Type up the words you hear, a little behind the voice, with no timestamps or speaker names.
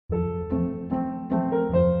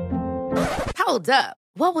Hold up.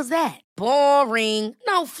 What was that? Boring.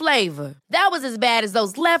 No flavor. That was as bad as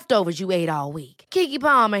those leftovers you ate all week. Keke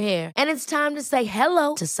Palmer here, and it's time to say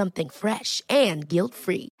hello to something fresh and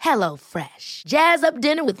guilt-free. Hello Fresh. Jazz up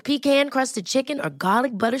dinner with pecan-crusted chicken or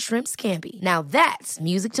garlic butter shrimp scampi. Now that's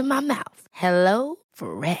music to my mouth. Hello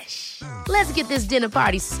Fresh. Let's get this dinner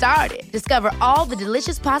party started. Discover all the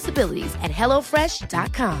delicious possibilities at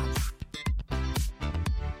hellofresh.com.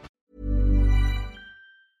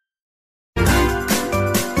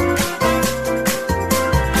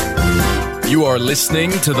 You are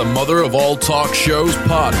listening to the Mother of All Talk Shows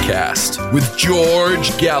podcast with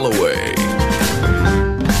George Galloway.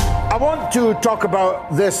 I want to talk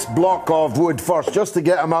about this block of wood first, just to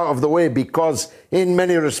get him out of the way, because in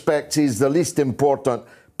many respects he's the least important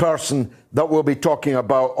person that we'll be talking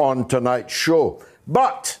about on tonight's show.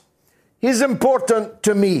 But he's important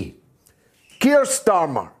to me. Keir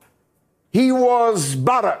Starmer. He was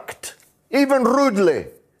barracked, even rudely,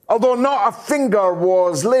 although not a finger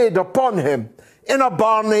was laid upon him, in a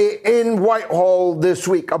barney in Whitehall this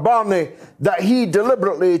week, a barney that he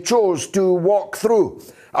deliberately chose to walk through,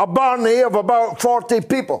 a barney of about 40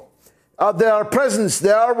 people. Their presence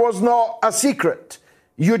there was not a secret.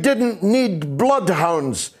 You didn't need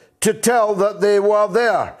bloodhounds to tell that they were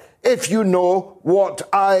there, if you know what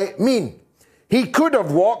I mean. He could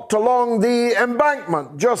have walked along the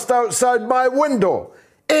embankment just outside my window,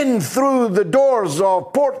 in through the doors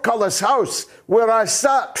of Portcullis House, where I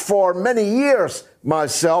sat for many years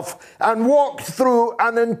myself, and walked through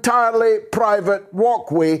an entirely private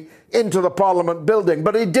walkway into the Parliament building.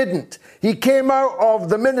 But he didn't. He came out of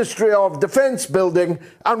the Ministry of Defence building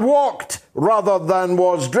and walked, rather than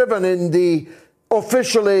was driven in the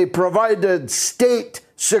officially provided state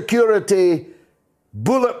security,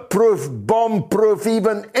 bulletproof, bomb-proof,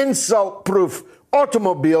 even insult-proof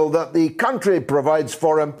automobile that the country provides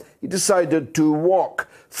for him. He decided to walk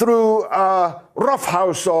through a rough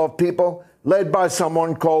house of people led by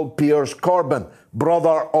someone called Piers Corbyn,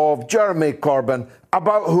 brother of Jeremy Corbyn,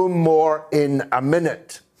 about whom more in a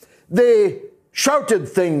minute. They shouted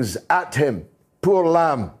things at him, poor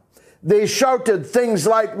lamb. They shouted things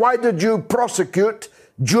like, "Why did you prosecute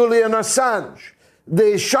Julian Assange?"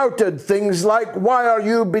 They shouted things like, "Why are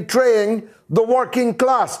you betraying the working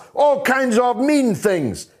class?" All kinds of mean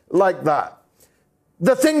things like that.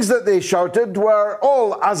 The things that they shouted were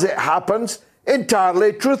all, as it happens,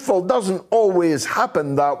 entirely truthful. Doesn't always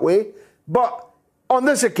happen that way, but on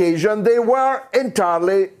this occasion they were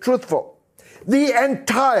entirely truthful. The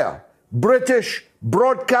entire British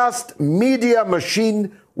broadcast media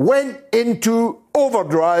machine went into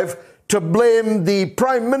overdrive to blame the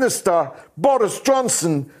Prime Minister, Boris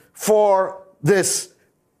Johnson, for this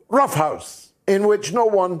roughhouse in which no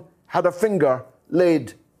one had a finger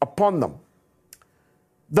laid upon them.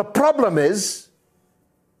 The problem is,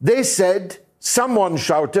 they said, someone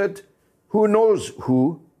shouted, who knows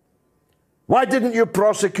who, "Why didn't you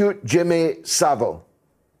prosecute Jimmy Savile?"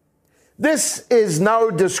 This is now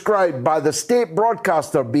described by the state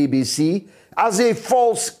broadcaster BBC as a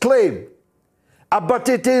false claim. But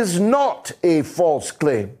it is not a false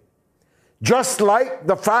claim. Just like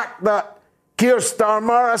the fact that Keir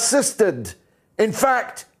Starmer assisted, in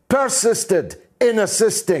fact, persisted in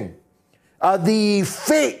assisting the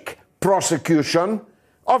fake prosecution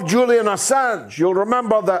of Julian Assange. You'll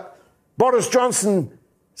remember that Boris Johnson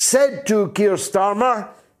said to Keir Starmer,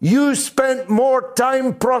 "You spent more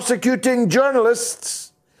time prosecuting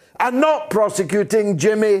journalists and not prosecuting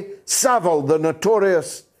Jimmy Savile, the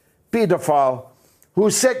notorious paedophile who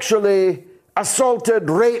sexually assaulted,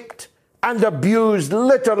 raped, and abused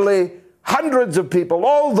literally hundreds of people,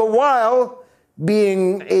 all the while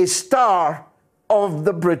being a star of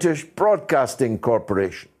the British Broadcasting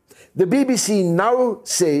Corporation." The BBC now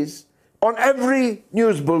says on every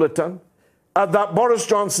news bulletin that Boris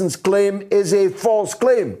Johnson's claim is a false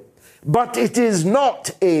claim. But it is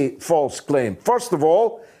not a false claim. First of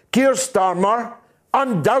all, Keir Starmer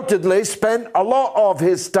undoubtedly spent a lot of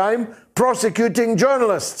his time prosecuting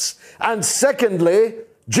journalists. And secondly,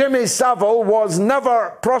 Jimmy Savile was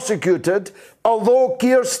never prosecuted, although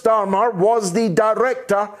Keir Starmer was the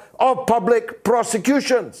director of public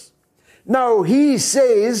prosecutions. Now, he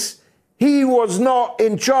says he was not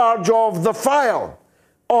in charge of the file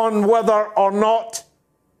on whether or not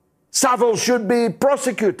Savile should be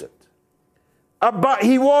prosecuted. But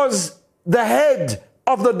he was the head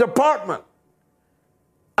of the department,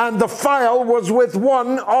 and the file was with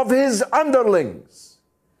one of his underlings.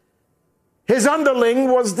 His underling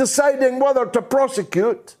was deciding whether to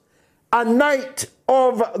prosecute a knight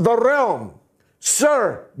of the realm,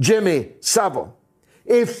 Sir Jimmy Savile,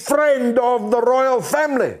 a friend of the royal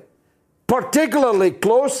family, particularly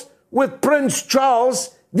close with Prince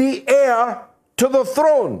Charles, the heir to the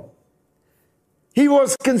throne. He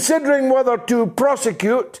was considering whether to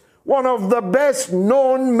prosecute one of the best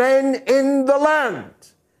known men in the land,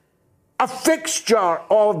 a fixture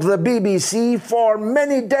of the BBC for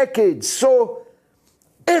many decades. So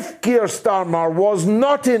if Keir Starmer was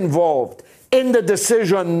not involved in the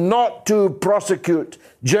decision not to prosecute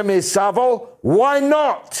Jimmy Savile, why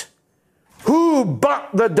not? Who but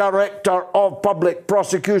the Director of Public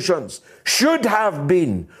Prosecutions should have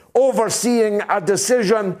been overseeing a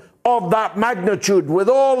decision of that magnitude with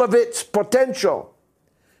all of its potential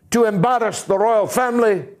to embarrass the royal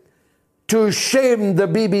family, to shame the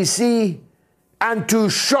BBC, and to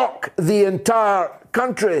shock the entire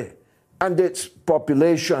country and its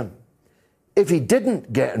population? If he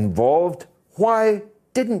didn't get involved, why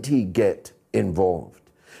didn't he get involved?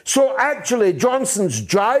 So actually, Johnson's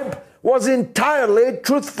jibe was entirely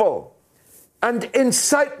truthful, and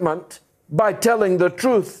incitement by telling the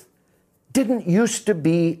truth didn't used to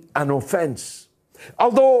be an offence.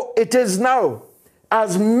 Although it is now,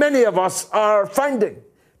 as many of us are finding,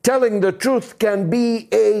 telling the truth can be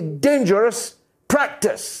a dangerous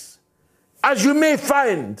practice, as you may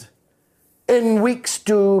find in weeks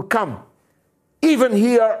to come, even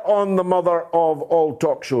here on the Mother of All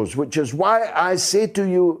Talk Shows, which is why I say to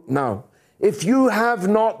you now, if you have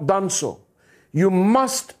not done so, you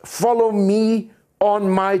must follow me on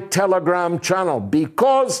my Telegram channel,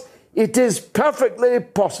 because it is perfectly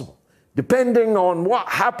possible, depending on what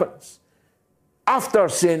happens after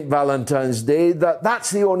St. Valentine's Day, that's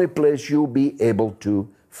the only place you'll be able to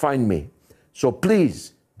find me. So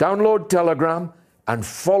please download Telegram and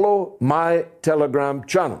follow my Telegram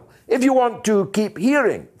channel. If you want to keep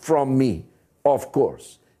hearing from me, of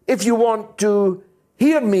course. If you want to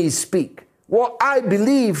hear me speak what I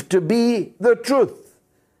believe to be the truth.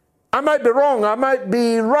 I might be wrong, I might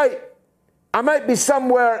be right, I might be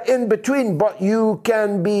somewhere in between, but you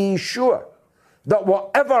can be sure that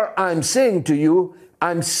whatever I'm saying to you,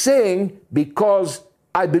 I'm saying because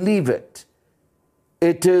I believe it.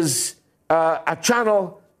 It is a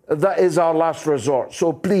channel that is our last resort.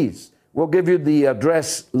 So please, we'll give you the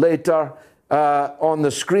address later on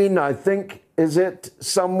the screen, I think. Is it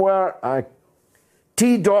somewhere?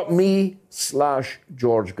 T.me/George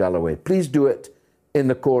Galloway. Please do it in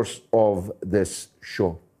the course of this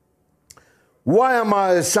show. Why am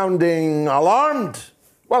I sounding alarmed?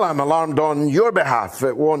 Well, I'm alarmed on your behalf.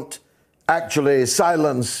 It won't actually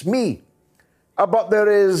silence me. But there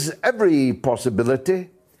is every possibility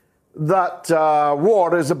that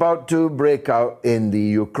war is about to break out in the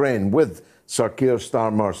Ukraine with Sir Keir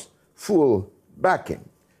Starmer's full backing.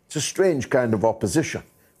 It's a strange kind of opposition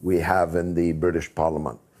we have in the British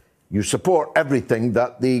Parliament. You support everything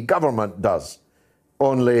that the government does.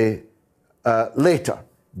 Only later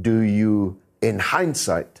do you, in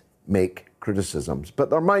hindsight, make criticisms. But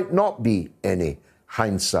there might not be any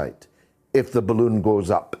hindsight if the balloon goes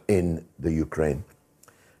up in the Ukraine.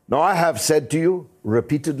 Now, I have said to you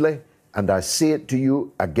repeatedly, and I say it to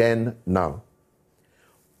you again now,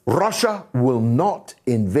 Russia will not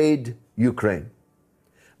invade Ukraine,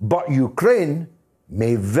 but Ukraine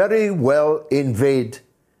may very well invade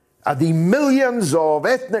the millions of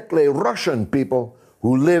ethnically Russian people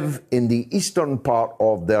who live in the eastern part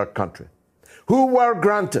of their country, who were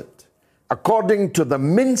granted, according to the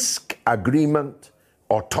Minsk Agreement,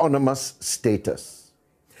 autonomous status.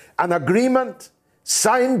 An agreement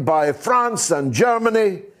signed by France and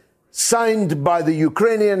Germany, signed by the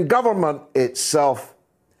Ukrainian government itself,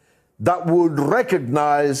 that would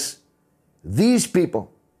recognize these people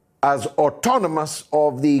as autonomous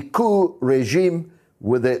of the coup regime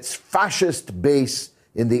with its fascist base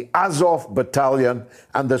in the Azov battalion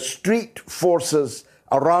and the street forces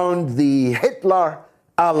around the Hitler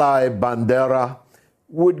ally Bandera,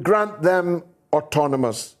 would grant them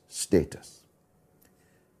autonomous status.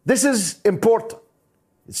 This is important.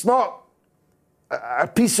 It's not a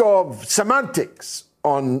piece of semantics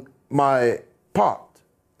on my part.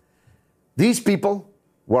 These people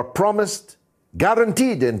were promised,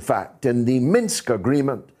 guaranteed in fact, in the Minsk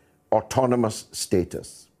Agreement, autonomous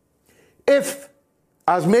status. If,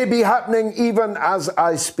 as may be happening even as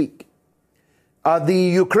I speak, the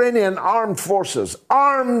Ukrainian armed forces,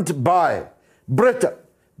 armed by Britain,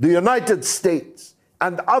 the United States,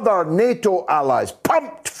 and other NATO allies,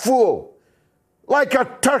 pumped full, like a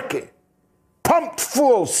turkey, pumped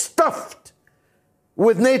full, stuffed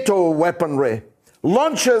with NATO weaponry,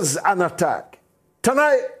 launches an attack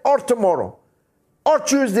tonight or tomorrow, or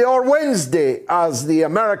Tuesday or Wednesday, as the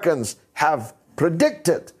Americans have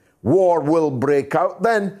predicted war will break out,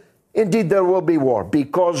 then indeed there will be war,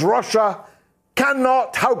 because Russia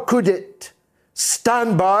cannot, how could it,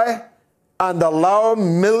 stand by and allow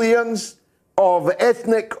millions of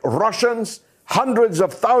ethnic Russians, hundreds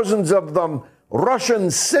of thousands of them Russian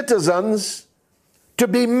citizens, to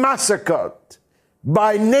be massacred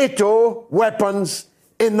by NATO weapons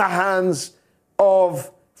in the hands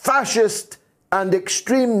of fascist and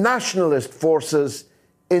extreme nationalist forces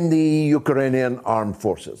in the Ukrainian armed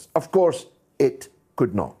forces. Of course, it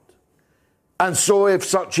could not. And so if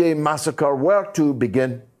such a massacre were to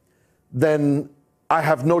begin, then I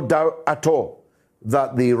have no doubt at all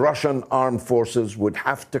that the Russian armed forces would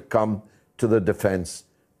have to come to the defense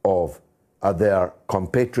of their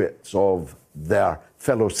compatriots, of their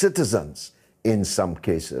fellow citizens in some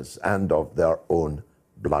cases, and of their own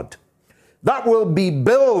blood. That will be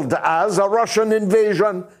billed as a Russian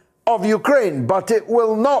invasion of Ukraine, but it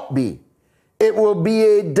will not be. It will be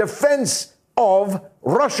a defense of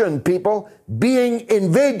Russian people being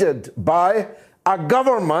invaded by a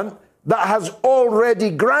government that has already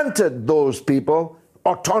granted those people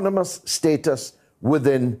autonomous status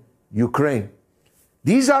within Ukraine.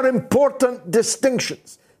 These are important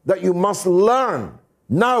distinctions that you must learn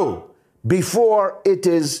now before it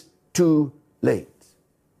is too late.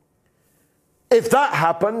 If that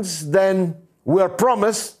happens, then we're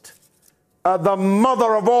promised the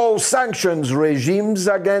mother of all sanctions regimes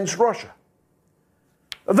against Russia.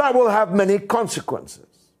 That will have many consequences.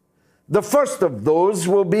 The first of those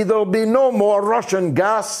will be there'll be no more Russian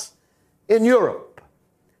gas in Europe.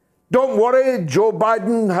 Don't worry, Joe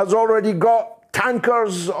Biden has already got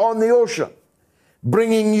tankers on the ocean,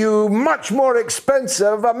 bringing you much more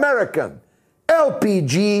expensive American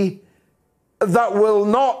LPG that will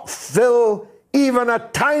not fill even a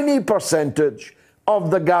tiny percentage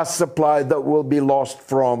of the gas supply that will be lost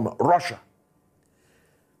from Russia.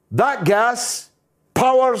 That gas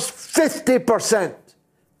powers 50%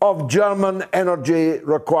 of German energy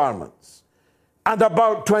requirements and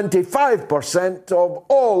about 25% of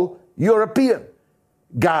all European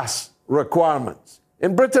gas requirements.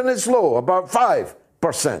 In Britain, it's low, about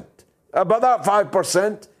 5%. But that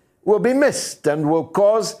 5% will be missed and will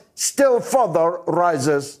cause still further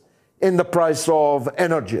rises in the price of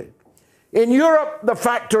energy. In Europe, the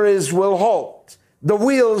factories will halt. The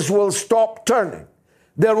wheels will stop turning.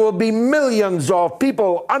 There will be millions of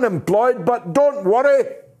people unemployed, but don't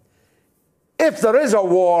worry. If there is a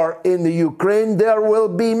war in the Ukraine, there will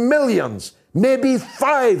be millions, maybe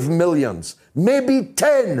 5 millions, maybe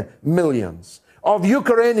 10 millions of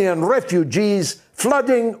Ukrainian refugees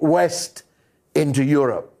flooding west into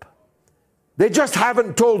Europe. They just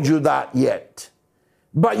haven't told you that yet.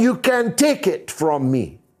 But you can take it from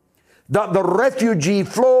me that the refugee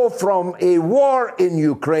flow from a war in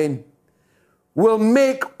Ukraine will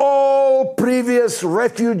make all previous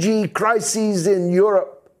refugee crises in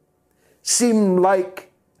Europe seem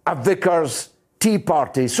like a vicar's tea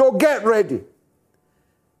party. So get ready.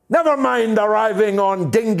 Never mind arriving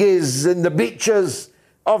on dinghies in the beaches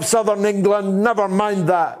of southern England. Never mind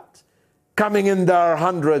that. Coming in their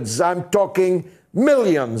hundreds. I'm talking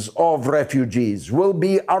millions of refugees will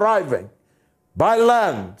be arriving by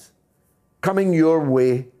land, coming your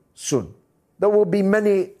way soon. There will be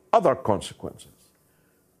many other consequences,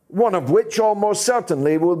 one of which almost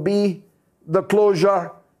certainly will be the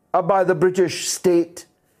closure by the British state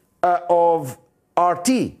of RT,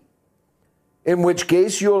 in which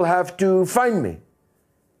case you'll have to find me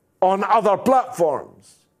on other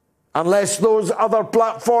platforms, unless those other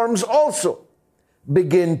platforms also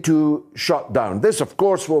begin to shut down. This, of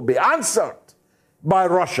course, will be answered by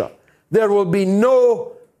Russia. There will be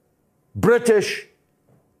no British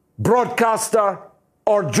broadcaster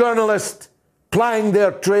or journalist plying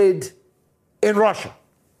their trade in Russia.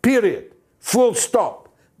 Period. Full stop.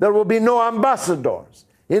 There will be no ambassadors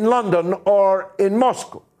in London or in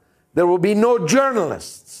Moscow. There will be no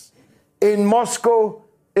journalists in Moscow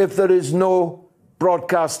if there is no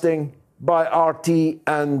broadcasting by RT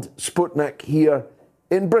and Sputnik here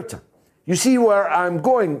in Britain. You see where I'm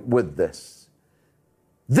going with this?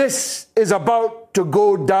 This is about to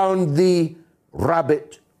go down the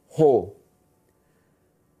rabbit hole.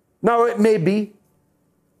 Now, it may be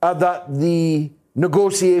that the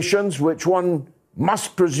negotiations, which one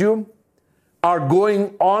must presume are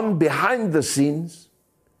going on behind the scenes,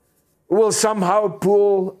 will somehow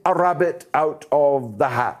pull a rabbit out of the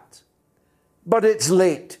hat. But it's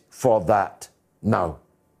late for that now.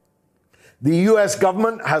 The US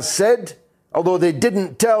government has said, although they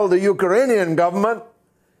didn't tell the Ukrainian government,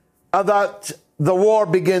 that the war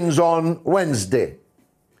begins on Wednesday.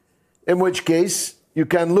 In which case, you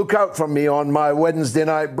can look out for me on my Wednesday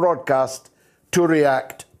night broadcast to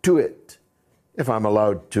react to it, if I'm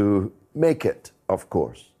allowed to make it, of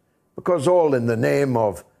course, because all in the name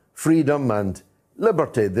of freedom and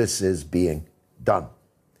liberty this is being done.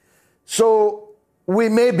 So we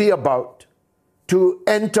may be about to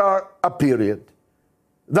enter a period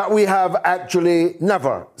that we have actually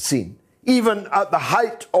never seen. Even at the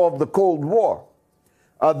height of the Cold War,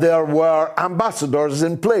 there were ambassadors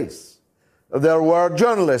in place. There were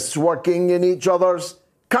journalists working in each other's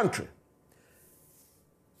country.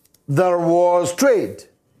 There was trade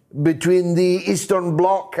between the Eastern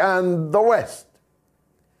Bloc and the West.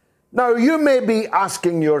 Now, you may be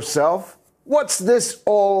asking yourself, what's this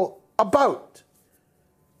all about?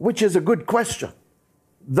 Which is a good question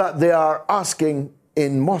that they are asking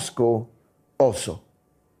in Moscow also.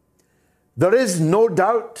 There is no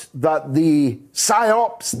doubt that the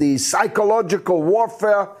psyops, the psychological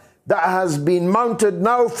warfare that has been mounted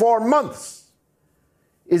now for months,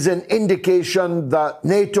 is an indication that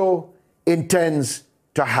NATO intends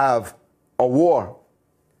to have a war.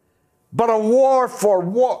 But a war for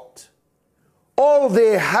what? All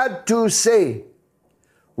they had to say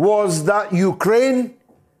was that Ukraine,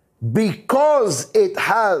 because it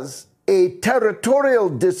has a territorial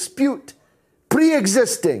dispute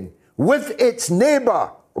pre-existing with its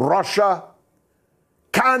neighbor, Russia,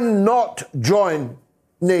 cannot join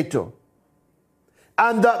NATO.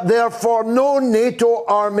 And that therefore no NATO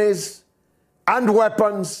armies and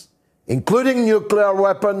weapons, including nuclear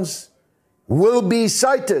weapons, will be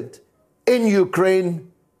sighted in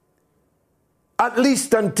Ukraine, at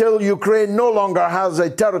least until Ukraine no longer has a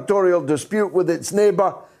territorial dispute with its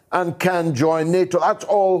neighbor and can join NATO. That's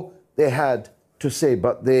all they had to say,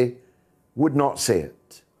 but they would not say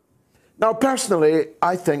it. Now, personally,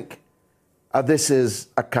 I think this is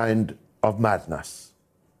a kind of madness.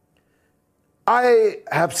 I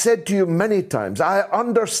have said to you many times, I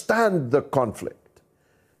understand the conflict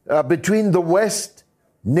between the West,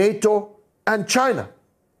 NATO, and China.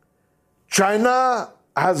 China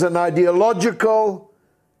has an ideological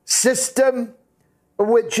system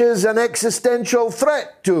which is an existential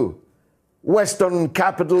threat to Western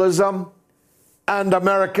capitalism and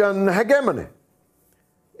American hegemony.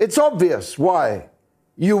 It's obvious why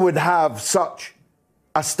you would have such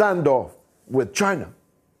a standoff with China.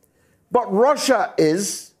 But Russia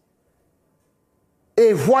is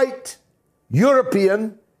a white,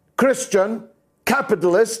 European, Christian,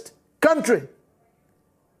 capitalist country.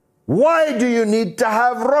 Why do you need to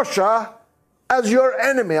have Russia as your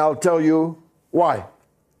enemy? I'll tell you why.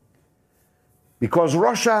 Because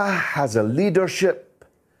Russia has a leadership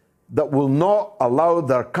that will not allow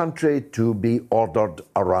their country to be ordered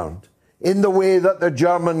around in the way that the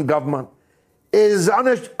German government is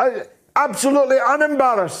absolutely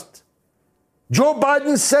unembarrassed. Joe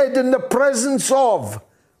Biden said in the presence of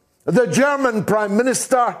the German Prime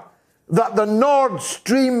Minister that the Nord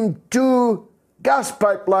Stream 2 gas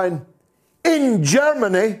pipeline in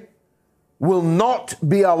Germany will not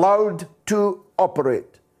be allowed to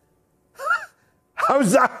operate.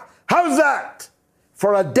 How's that? How's that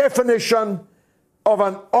for a definition of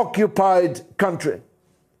an occupied country?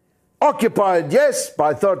 Occupied, yes,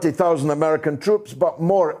 by 30,000 American troops, but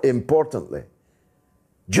more importantly,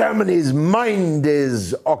 Germany's mind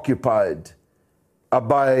is occupied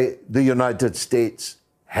by the United States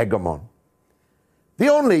hegemon. The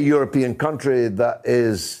only European country that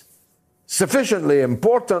is sufficiently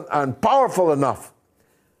important and powerful enough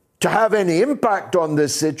to have any impact on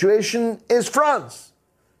this situation is France.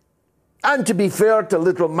 And to be fair to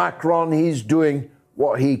little Macron, he's doing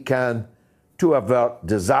what he can to avert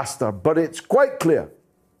disaster. But it's quite clear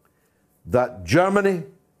that Germany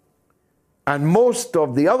and most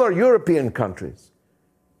of the other European countries,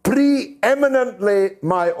 preeminently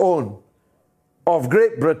my own of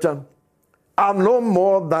Great Britain, are no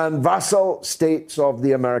more than vassal states of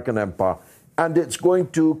the American empire. And it's going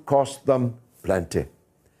to cost them plenty,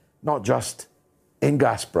 not just in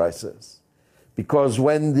gas prices. Because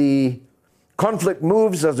when the conflict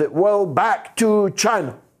moves, as it will, back to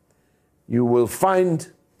China, you will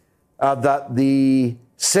find that the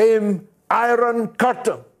same iron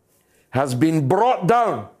curtain has been brought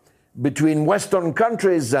down between Western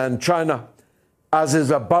countries and China as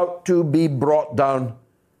is about to be brought down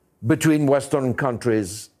between Western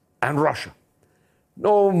countries and Russia.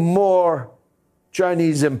 No more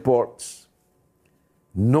Chinese imports,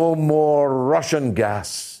 no more Russian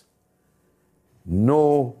gas,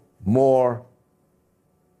 no more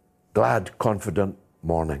glad, confident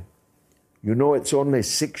morning. You know, it's only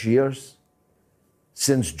 6 years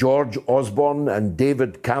since George Osborne and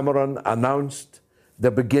David Cameron announced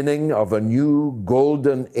the beginning of a new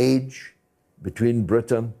golden age between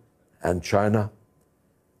Britain and China.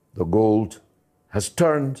 The gold has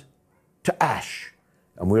turned to ash,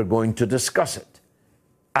 and we're going to discuss it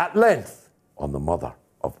at length on the mother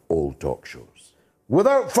of all talk shows.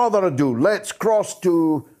 Without further ado, let's cross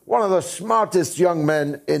to one of the smartest young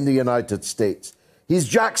men in the United States. He's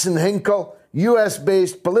Jackson Hinkle,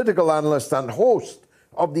 US-based political analyst and host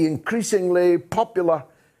of the increasingly popular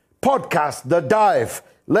podcast, The Dive.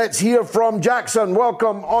 Let's hear from Jackson.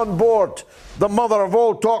 Welcome on board the mother of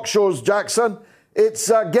all talk shows, Jackson.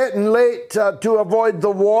 It's getting late to avoid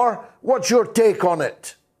the war. What's your take on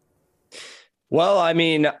it? Well, I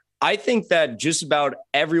mean, I think that just about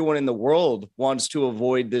everyone in the world wants to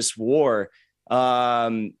avoid this war,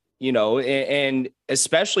 and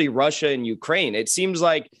especially Russia and Ukraine. It seems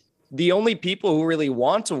like the only people who really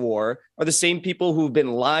want a war are the same people who've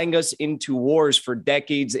been lying us into wars for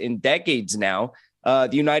decades and decades now, the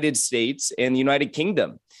United States and the United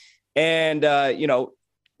Kingdom. And,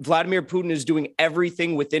 Vladimir Putin is doing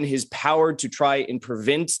everything within his power to try and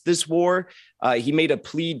prevent this war. He made a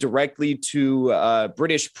plea directly to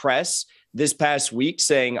British press this past week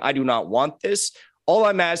saying, I do not want this. All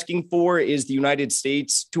I'm asking for is the United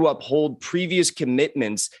States to uphold previous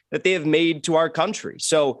commitments that they have made to our country.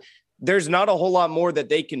 So there's not a whole lot more that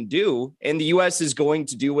they can do. And the U.S. is going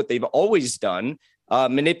to do what they've always done,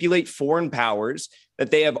 manipulate foreign powers that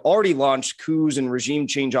they have already launched coups and regime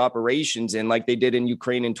change operations in, like they did in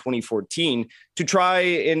Ukraine in 2014, to try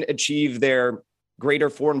and achieve their greater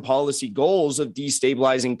foreign policy goals of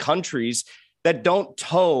destabilizing countries that don't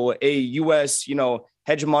toe a U.S.,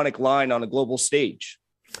 hegemonic line on a global stage.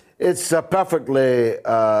 It's perfectly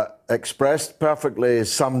expressed, perfectly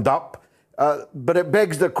summed up, but it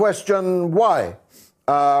begs the question, why?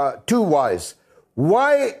 Two whys.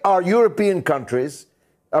 Why are European countries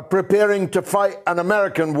preparing to fight an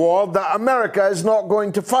American war that America is not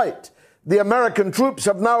going to fight? The American troops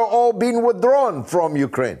have now all been withdrawn from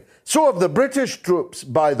Ukraine. So have the British troops,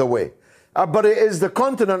 by the way. But it is the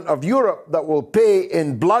continent of Europe that will pay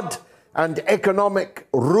in blood and economic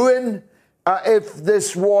ruin if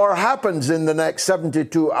this war happens in the next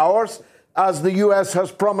 72 hours, as the US has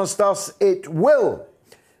promised us it will.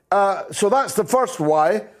 So that's the first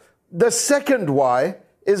why. The second why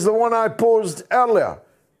is the one I posed earlier.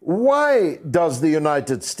 Why does the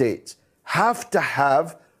United States have to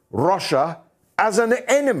have Russia as an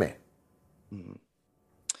enemy?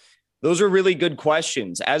 Those are really good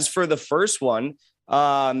questions. As for the first one,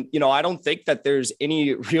 I don't think that there's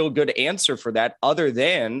any real good answer for that other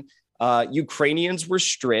than Ukrainians were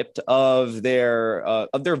stripped of their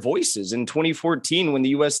voices in 2014 when the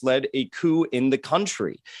U.S. led a coup in the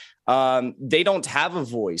country. They don't have a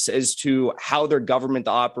voice as to how their government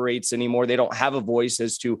operates anymore. They don't have a voice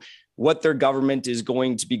as to what their government is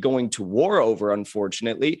going to be going to war over,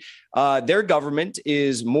 unfortunately. Their government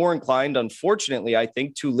is more inclined, unfortunately, I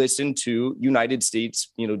think, to listen to United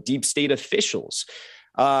States, deep state officials.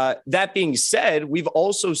 That being said, we've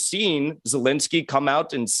also seen Zelensky come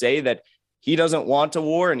out and say that he doesn't want a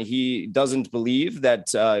war and he doesn't believe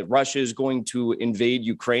that Russia is going to invade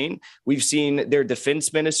Ukraine. We've seen their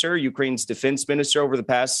defense minister, Ukraine's defense minister, over the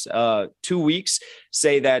past 2 weeks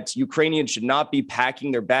say that Ukrainians should not be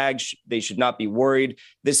packing their bags. They should not be worried.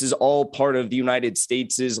 This is all part of the United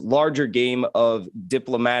States' larger game of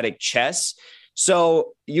diplomatic chess.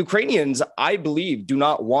 So Ukrainians, I believe, do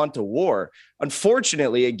not want a war.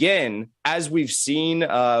 Unfortunately, again, as we've seen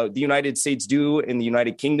the United States do and the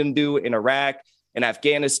United Kingdom do in Iraq, in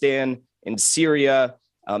Afghanistan, in Syria,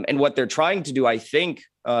 and what they're trying to do, I think,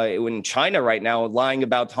 in China right now, lying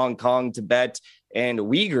about Hong Kong, Tibet, and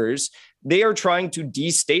Uyghurs, they are trying to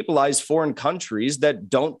destabilize foreign countries that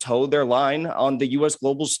don't toe their line on the U.S.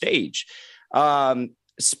 global stage.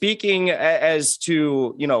 Speaking as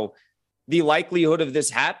to, the likelihood of this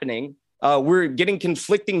happening, we're getting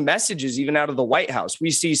conflicting messages even out of the White House. We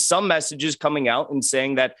see some messages coming out and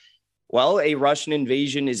saying that, well, a Russian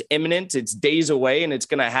invasion is imminent, it's days away, and it's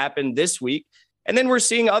going to happen this week. And then we're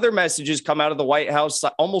seeing other messages come out of the White House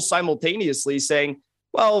almost simultaneously saying,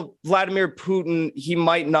 well, Vladimir Putin, he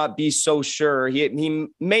might not be so sure. He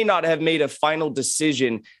may not have made a final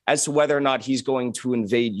decision as to whether or not he's going to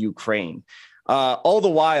invade Ukraine. All the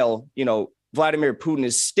while, Vladimir Putin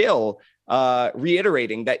is still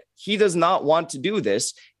reiterating that he does not want to do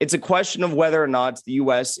this. It's a question of whether or not the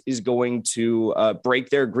U.S. is going to break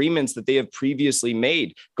their agreements that they have previously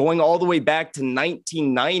made, going all the way back to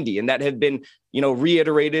 1990, and that have been,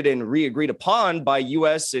 reiterated and re-agreed upon by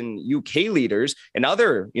U.S. and U.K. leaders and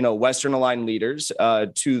other, Western aligned leaders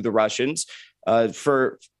to the Russians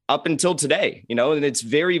for up until today, and it's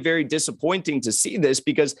very, very disappointing to see this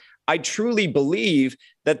because I truly believe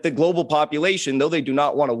that the global population, though they do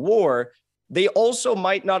not want a war, they also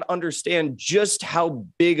might not understand just how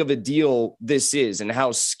big of a deal this is and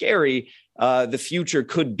how scary the future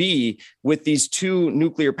could be with these two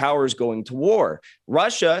nuclear powers going to war.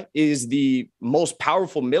 Russia is the most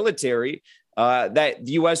powerful military that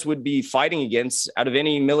the U.S. would be fighting against out of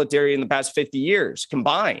any military in the past 50 years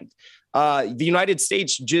combined. The United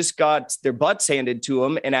States just got their butts handed to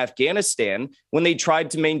them in Afghanistan when they tried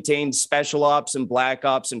to maintain special ops and black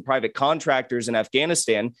ops and private contractors in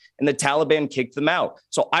Afghanistan, and the Taliban kicked them out.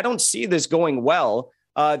 So I don't see this going well.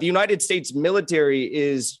 The United States military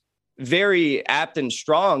is very apt and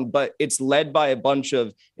strong, but it's led by a bunch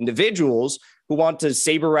of individuals who want to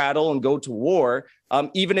saber rattle and go to war,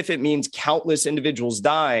 even if it means countless individuals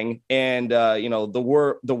dying and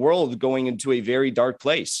the world going into a very dark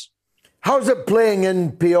place. How's it playing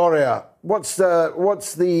in Peoria? What's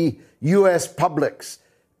the U.S. public's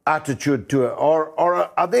attitude to it, or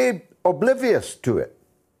are they oblivious to it?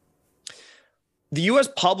 The U.S.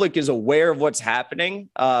 public is aware of what's happening,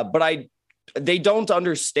 but they don't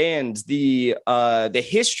understand the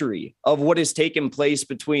history of what has taken place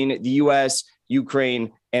between the U.S.,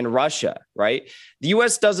 Ukraine, and Russia, right? The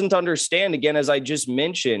U.S. doesn't understand, again, as I just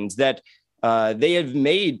mentioned, that they have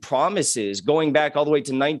made promises going back all the way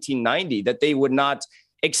to 1990 that they would not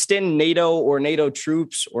extend NATO or NATO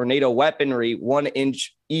troops or NATO weaponry 1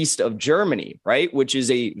 inch east of Germany, right? Which is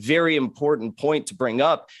a very important point to bring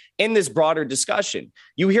up in this broader discussion.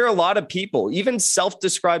 You hear a lot of people, even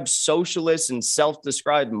self-described socialists and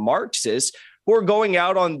self-described Marxists, who are going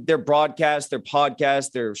out on their broadcasts, their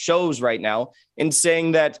podcasts, their shows right now and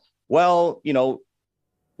saying that, well,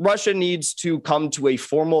 Russia needs to come to a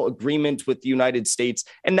formal agreement with the United States,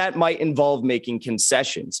 and that might involve making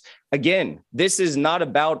concessions. Again, this is not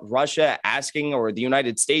about Russia asking or the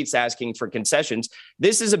United States asking for concessions.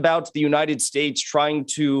 This is about the United States trying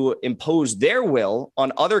to impose their will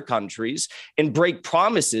on other countries and break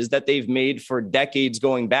promises that they've made for decades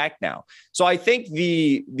going back now. So I think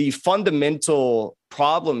the fundamental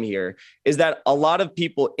problem here is that a lot of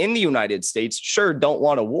people in the United States sure don't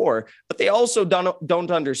want a war, but they also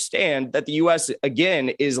don't understand that the U.S. again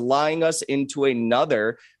is lying us into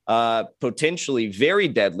another potentially very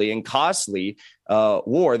deadly and costly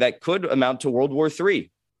war that could amount to World War III.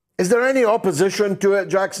 Is there any opposition to it,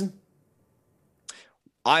 Jackson?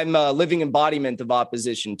 I'm a living embodiment of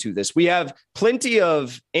opposition to this. We have plenty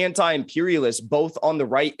of anti-imperialists, both on the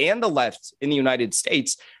right and the left in the United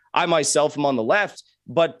States. I myself am on the left,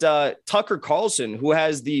 but Tucker Carlson, who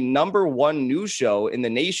has the #1 news show in the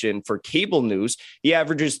nation for cable news, he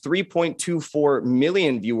averages 3.24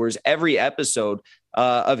 million viewers every episode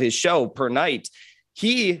of his show per night.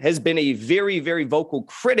 He has been a very, very vocal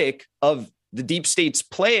critic of the deep state's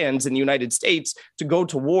plans in the United States to go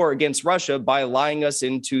to war against Russia by allying us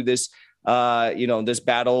into this this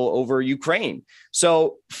battle over Ukraine.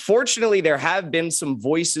 So fortunately, there have been some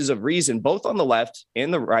voices of reason, both on the left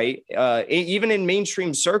and the right, even in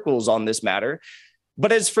mainstream circles on this matter.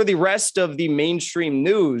 But as for the rest of the mainstream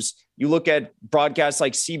news, you look at broadcasts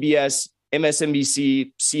like CBS,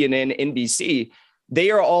 MSNBC, CNN, NBC,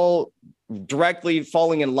 they are all directly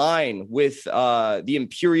falling in line with the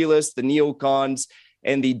imperialists, the neocons,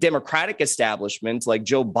 and the Democratic establishment like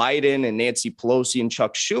Joe Biden and Nancy Pelosi and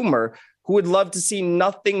Chuck Schumer, who would love to see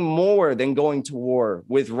nothing more than going to war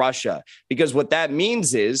with Russia, because what that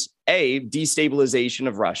means is destabilization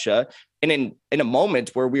of Russia. And in a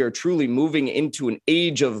moment where we are truly moving into an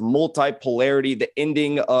age of multipolarity, the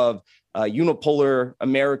ending of unipolar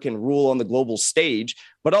American rule on the global stage,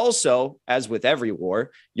 but also, as with every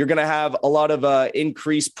war, you're going to have a lot of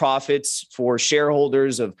increased profits for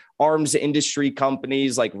shareholders of arms industry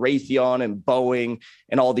companies like Raytheon and Boeing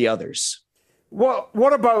and all the others. Well,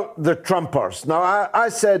 what about the Trumpers? Now, I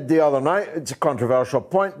said the other night, it's a controversial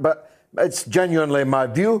point, but it's genuinely my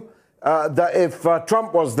view, that if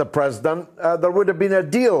Trump was the president, there would have been a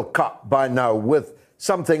deal cut by now with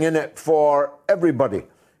something in it for everybody.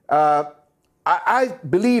 I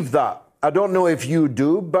believe that. I don't know if you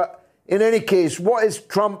do, but in any case, what is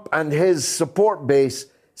Trump and his support base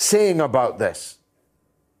saying about this?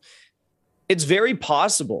 It's very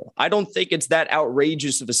possible. I don't think it's that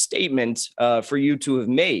outrageous of a statement for you to have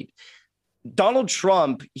made. Donald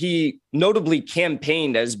Trump, he notably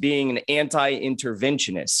campaigned as being an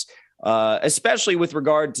anti-interventionist, especially with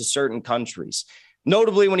regard to certain countries.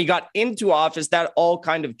 Notably, when he got into office, that all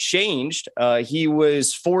kind of changed.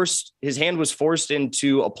 His hand was forced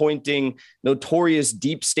into appointing notorious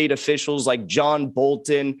deep state officials like John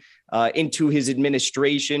Bolton into his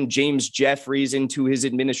administration, James Jeffries into his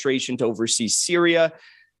administration to oversee Syria.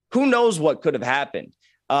 Who knows what could have happened?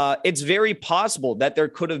 it's very possible that there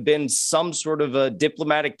could have been some sort of a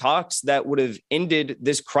diplomatic talks that would have ended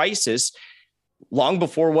this crisis long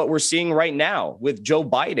before what we're seeing right now with Joe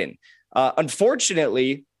Biden.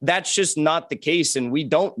 Unfortunately, that's just not the case, and we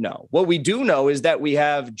don't know. What we do know is that we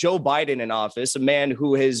have Joe Biden in office, a man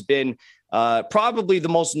who has been probably the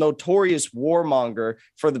most notorious warmonger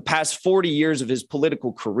for the past 40 years of his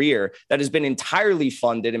political career that has been entirely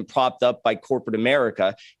funded and propped up by corporate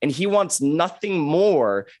America. And he wants nothing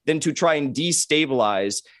more than to try and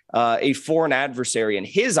destabilize a foreign adversary in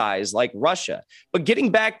his eyes, like Russia. But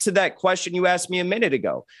getting back to that question you asked me a minute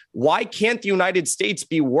ago, why can't the United States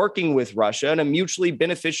be working with Russia in a mutually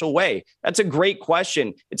beneficial way? That's a great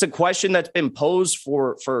question. It's a question that's been posed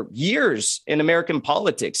for years in American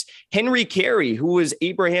politics. Henry Carey, who was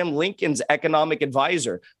Abraham Lincoln's economic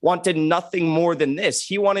advisor, wanted nothing more than this.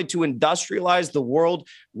 He wanted to industrialize the world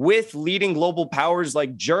with leading global powers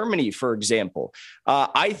like Germany, for example.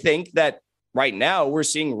 I think that right now, we're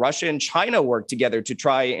seeing Russia and China work together to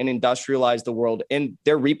try and industrialize the world, and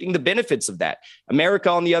they're reaping the benefits of that. America,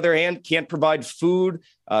 on the other hand, can't provide food,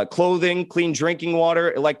 clothing, clean drinking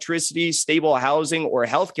water, electricity, stable housing, or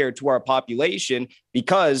healthcare to our population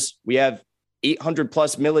because we have 800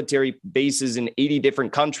 plus military bases in 80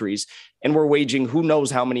 different countries, and we're waging who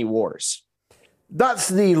knows how many wars. That's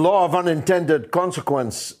the law of unintended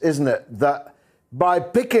consequence, isn't it? That by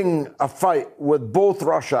picking a fight with both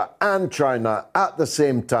Russia and China at the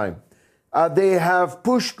same time, they have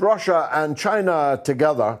pushed Russia and China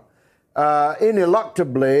together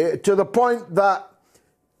ineluctably to the point that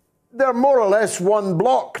they're more or less one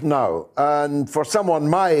bloc now. And for someone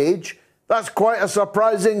my age, that's quite a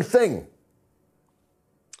surprising thing.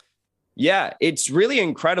 Yeah, it's really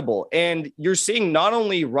incredible. And you're seeing not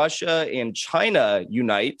only Russia and China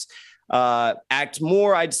unite, act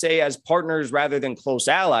more, I'd say, as partners rather than close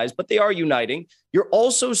allies, but they are uniting. You're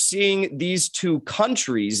also seeing these two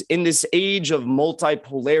countries in this age of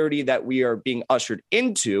multipolarity that we are being ushered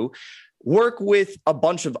into work with a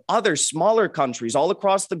bunch of other smaller countries all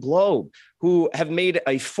across the globe who have made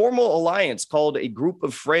a formal alliance called a Group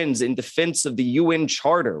of Friends in defense of the UN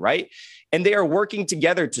Charter, right? And they are working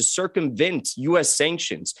together to circumvent U.S.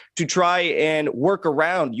 sanctions, to try and work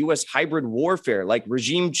around U.S. hybrid warfare, like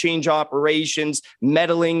regime change operations,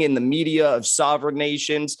 meddling in the media of sovereign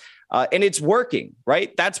nations. And it's working,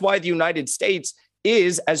 right? That's why the United States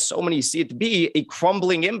is, as so many see it to be, a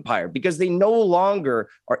crumbling empire, because they no longer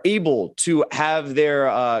are able to have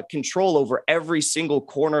their control over every single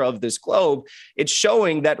corner of this globe. It's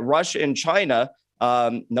showing that Russia and China,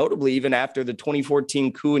 notably even after the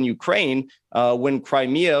 2014 coup in Ukraine, when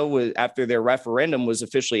Crimea was, after their referendum, was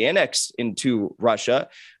officially annexed into Russia,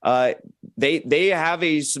 they have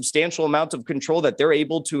a substantial amount of control that they're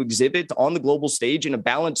able to exhibit on the global stage in a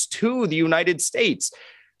balance to the United States.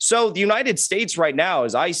 So the United States right now,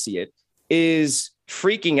 as I see it, is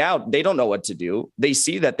freaking out. They don't know what to do. They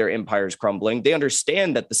see that their empire is crumbling. They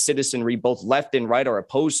understand that the citizenry, both left and right, are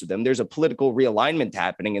opposed to them. There's a political realignment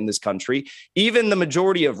happening in this country. Even the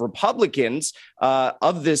majority of Republicans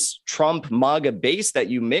of this Trump MAGA base that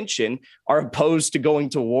you mentioned are opposed to going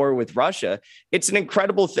to war with Russia. It's an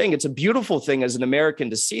incredible thing. It's a beautiful thing as an American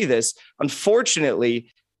to see this.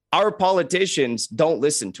 Unfortunately, our politicians don't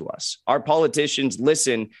listen to us. Our politicians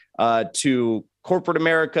listen to corporate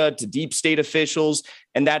America, to deep state officials,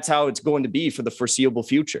 and that's how it's going to be for the foreseeable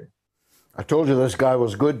future. I told you this guy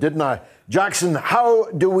was good, didn't I? Jackson,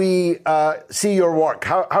 how do we see your work?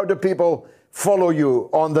 How do people follow you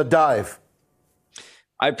on The Dive?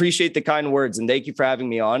 I appreciate the kind words, and thank you for having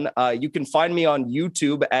me on. You can find me on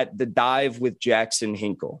YouTube at The Dive with Jackson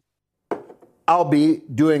Hinkle. I'll be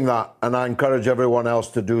doing that, and I encourage everyone else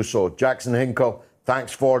to do so. Jackson Hinkle,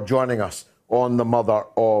 thanks for joining us on the mother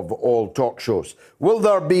of all talk shows. Will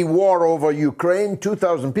there be war over Ukraine?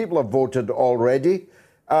 2,000 people have voted already.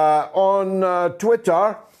 On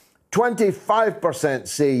Twitter, 25%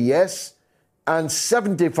 say yes and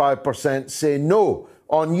 75% say no.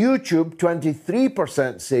 On YouTube,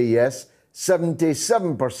 23% say yes,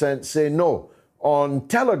 77% say no. On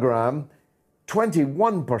Telegram,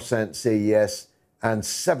 21% say yes and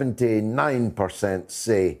 79%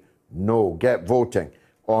 say no. Get voting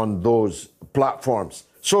on those platforms.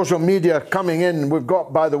 Social media coming in. We've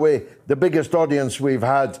got, by the way, the biggest audience we've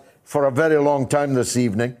had for a very long time this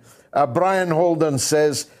evening. Brian Holden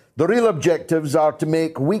says, the real objectives are to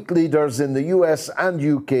make weak leaders in the US and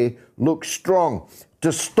UK look strong,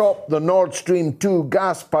 to stop the Nord Stream 2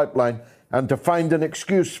 gas pipeline, and to find an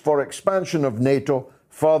excuse for expansion of NATO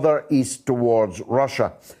further east towards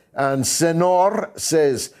Russia. And Senor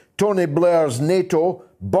says, Tony Blair's NATO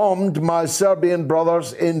bombed my Serbian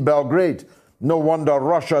brothers in Belgrade. No wonder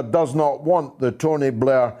Russia does not want the Tony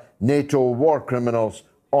Blair NATO war criminals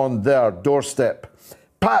on their doorstep.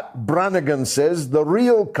 Pat Brannigan says the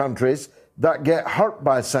real countries that get hurt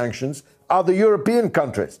by sanctions are the European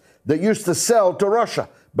countries that used to sell to Russia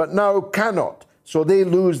but now cannot. So they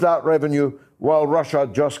lose that revenue while Russia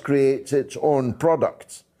just creates its own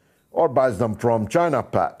products or buys them from China,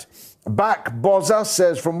 Pat. Back Boza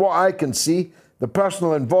says, from what I can see, the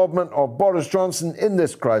personal involvement of Boris Johnson in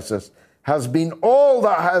this crisis has been all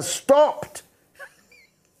that has stopped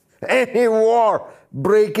any war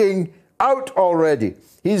breaking out already.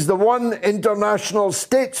 He's the one international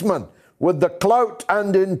statesman with the clout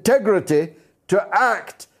and integrity to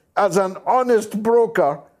act as an honest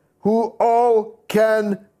broker who all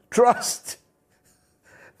can trust.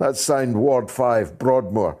 That's signed Ward 5,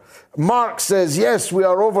 Broadmoor. Mark says, yes, we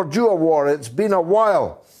are overdue a war. It's been a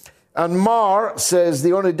while. And Marr says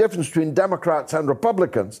the only difference between Democrats and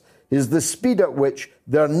Republicans is the speed at which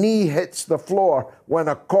their knee hits the floor when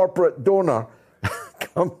a corporate donor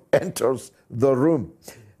enters the room.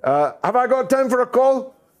 Have I got time for a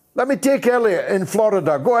call? Let me take Elliot in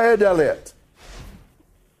Florida. Go ahead, Elliot.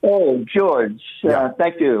 Oh, George,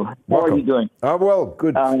 thank you. How Welcome. are you doing? Well,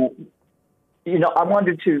 good. You know, I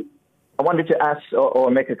wanted to ask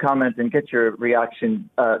or make a comment and get your reaction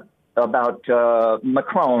about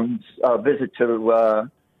Macron's visit to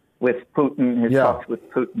with Putin, his talks with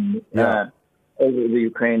Putin over the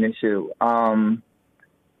Ukraine issue. No,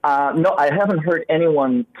 I haven't heard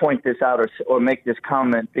anyone point this out or make this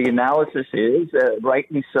comment. The analysis is,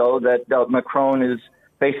 rightly so, that Macron is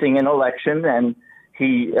facing an election and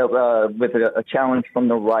he with a challenge from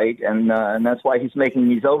the right, and that's why he's making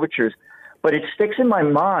these overtures. But it sticks in my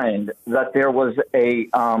mind that there was a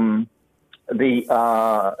what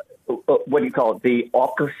do you call it? The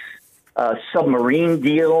AUKUS submarine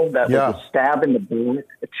deal that was a stab in the back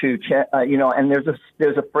to you know. And there's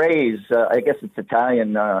a phrase. I guess it's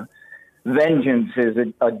Italian. Vengeance is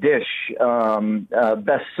a dish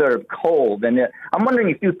best served cold. And I'm wondering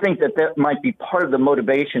if you think that might be part of the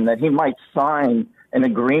motivation that he might sign an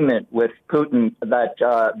agreement with Putin that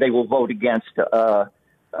they will vote against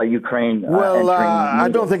Ukraine. Well, I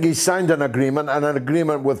don't think he signed an agreement, and an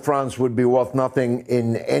agreement with France would be worth nothing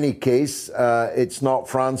in any case. It's not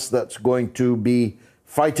France that's going to be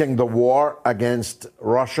fighting the war against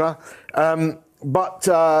Russia. But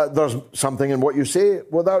there's something in what you say,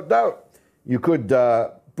 without doubt. You could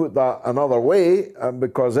put that another way,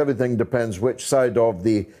 because everything depends which side of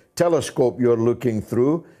the telescope you're looking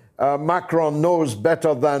through. Macron knows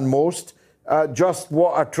better than most just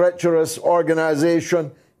what a treacherous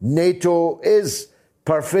organization NATO is,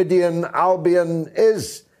 Perfidion Albion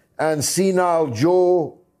is, and Senile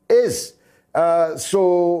Joe is.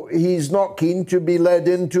 So he's not keen to be led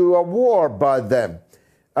into a war by them.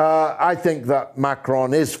 I think that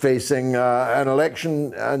Macron is facing an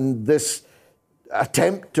election, and this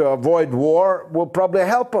attempt to avoid war will probably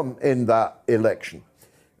help him in that election.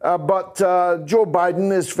 But Joe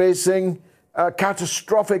Biden is facing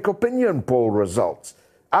catastrophic opinion poll results,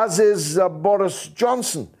 as is Boris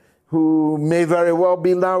Johnson, who may very well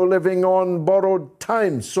be now living on borrowed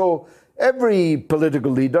time. So every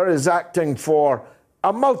political leader is acting for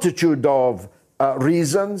a multitude of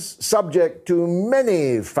reasons, subject to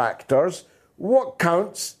many factors. What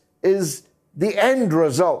counts is the end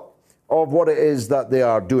result of what it is that they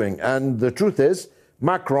are doing. And the truth is,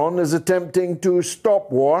 Macron is attempting to stop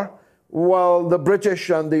war, while the British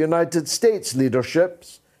and the United States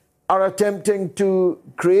leaderships are attempting to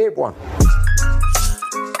create one.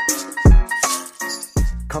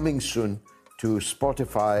 Coming soon to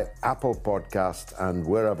Spotify, Apple Podcast, and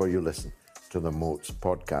wherever you listen to the Moats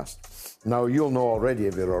podcast. Now, you'll know already,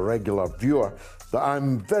 if you're a regular viewer, that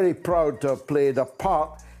I'm very proud to have played a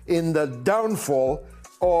part in the downfall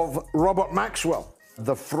of Robert Maxwell.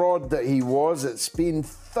 The fraud that he was. It's been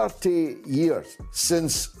 30 years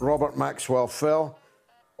since Robert Maxwell fell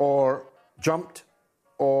or jumped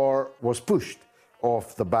or was pushed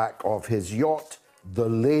off the back of his yacht, the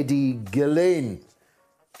Lady Ghislaine.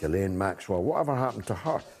 Ghislaine Maxwell, whatever happened to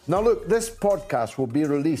her? Now look, this podcast will be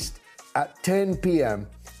released at 10 p.m.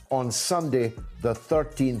 on Sunday, the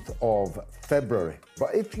 13th of February.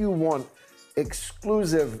 But if you want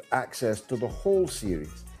exclusive access to the whole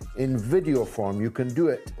series in video form, you can do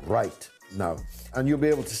it right now. And you'll be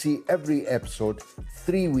able to see every episode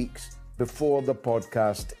 3 weeks before the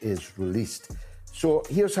podcast is released. So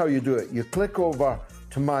here's how you do it. You click over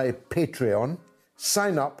to my Patreon,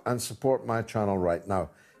 sign up and support my channel right now.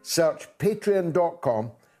 Search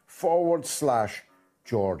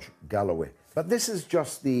patreon.com/George Galloway. But this is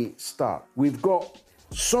just the start. We've got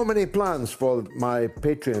so many plans for my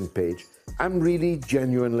Patreon page I'm really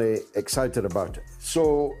genuinely excited about it.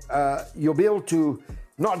 So you'll be able to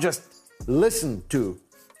not just listen to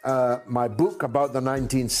my book about the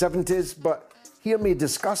 1970s, but hear me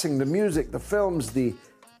discussing the music, the films, the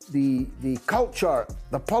culture,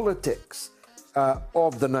 the politics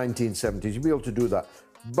of the 1970s. You'll be able to do that.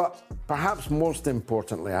 But perhaps most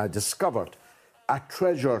importantly, I discovered a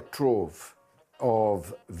treasure trove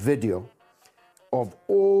of video of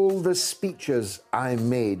all the speeches I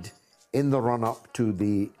made in the run-up to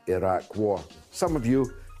the Iraq War. Some of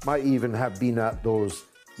you might even have been at those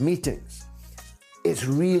meetings. It's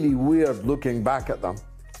really weird looking back at them.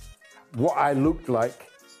 What I looked like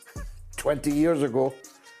 20 years ago,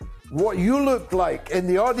 what you looked like in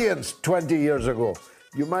the audience 20 years ago.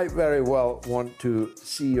 You might very well want to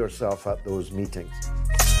see yourself at those meetings.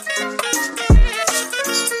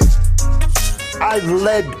 I've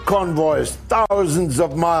led convoys thousands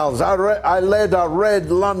of miles. I led a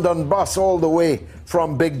red London bus all the way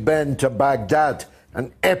from Big Ben to Baghdad.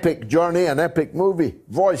 An epic journey, an epic movie,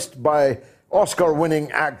 voiced by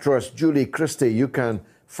Oscar-winning actress Julie Christie. You can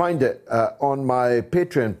find it on my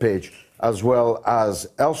Patreon page as well as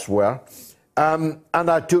elsewhere. And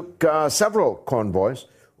I took several convoys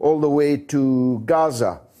all the way to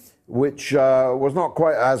Gaza, which was not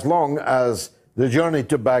quite as long as the journey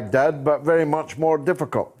to Baghdad, but very much more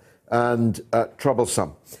difficult and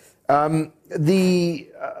troublesome. The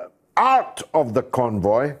art of the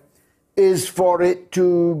convoy is for it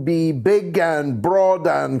to be big and broad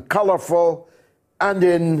and colourful and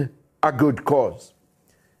in a good cause.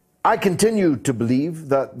 I continue to believe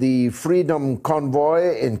that the Freedom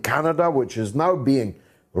Convoy in Canada, which is now being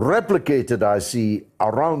replicated, I see,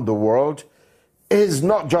 around the world, is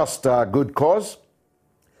not just a good cause,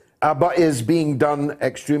 but is being done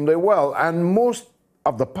extremely well. And most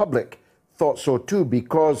of the public thought so too,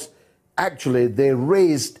 because actually they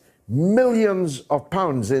raised millions of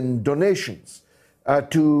pounds in donations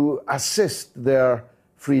to assist their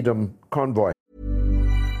Freedom Convoy.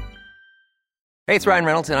 Hey, it's Ryan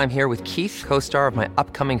Reynolds, and I'm here with Keith, co-star of my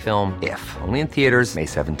upcoming film, If, only in theaters May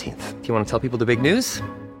 17th. Do you want to tell people the big news?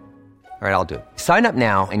 All right, I'll do it. Sign up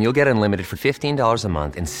now and you'll get unlimited for $15 a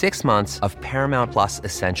month and 6 months of Paramount Plus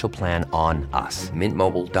Essential Plan on us.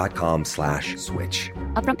 MintMobile.com/switch.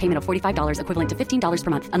 Upfront payment of $45 equivalent to $15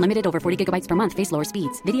 per month. Unlimited over 40 gigabytes per month. Face lower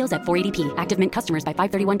speeds. Videos at 480p. Active Mint customers by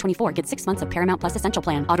 531.24 get 6 months of Paramount Plus Essential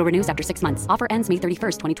Plan. Auto renews after 6 months. Offer ends May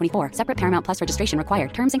 31st, 2024. Separate Paramount Plus registration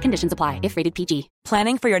required. Terms and conditions apply if rated PG.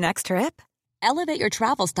 Planning for your next trip? Elevate your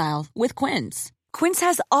travel style with Quince. Quince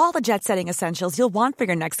has all the jet-setting essentials you'll want for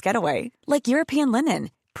your next getaway, like European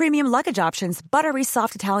linen, premium luggage options, buttery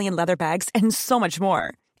soft Italian leather bags, and so much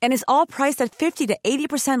more. And is all priced at 50 to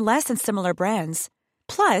 80% less than similar brands.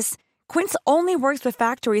 Plus, Quince only works with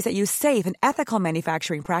factories that use safe and ethical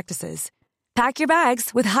manufacturing practices. Pack your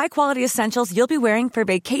bags with high-quality essentials you'll be wearing for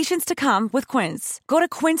vacations to come with Quince. Go to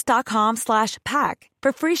quince.com/pack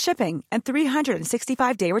for free shipping and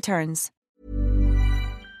 365-day returns.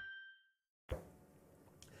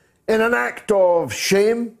 In an act of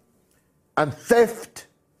shame and theft,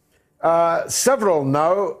 several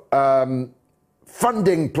now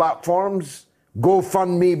funding platforms,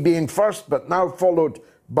 GoFundMe being first, but now followed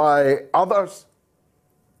by others,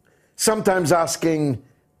 sometimes asking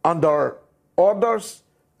under orders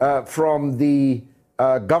from the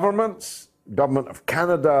government of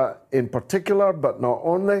Canada in particular, but not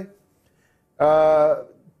only, to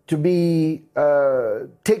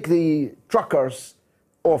take the truckers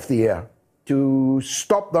off the air, to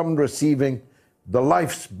stop them receiving the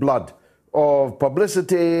life's blood of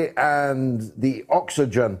publicity and the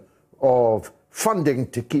oxygen of funding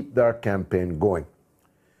to keep their campaign going.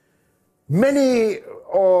 Many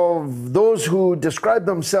of those who describe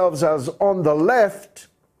themselves as on the left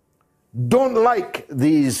don't like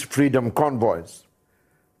these freedom convoys.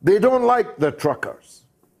 They don't like the truckers,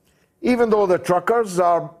 even though the truckers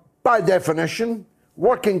are, by definition,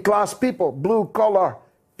 working class people, blue collar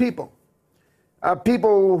people,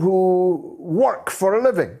 people who work for a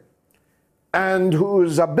living and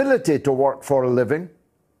whose ability to work for a living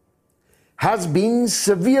has been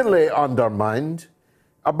severely undermined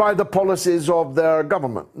by the policies of their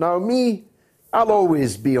government. Now, I'll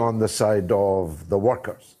always be on the side of the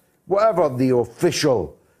workers, whatever the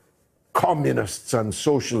official communists and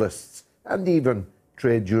socialists and even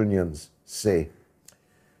trade unions say.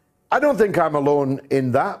 I don't think I'm alone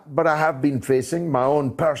in that, but I have been facing my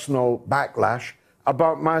own personal backlash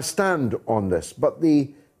about my stand on this. But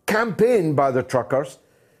the campaign by the truckers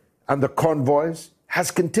and the convoys has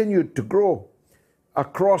continued to grow. A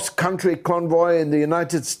cross-country convoy in the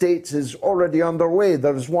United States is already underway.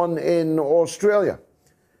 There's one in Australia.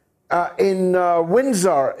 in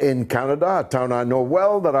Windsor in Canada, a town I know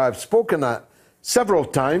well, that I've spoken at several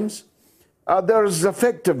times, there's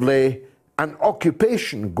effectively an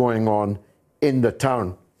occupation going on in the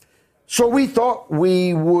town. So we thought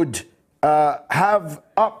we would have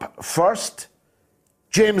up first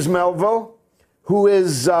James Melville, who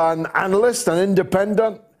is an analyst, an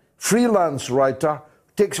independent freelance writer,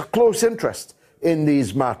 takes a close interest in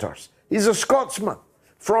these matters. He's a Scotsman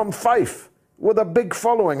from Fife with a big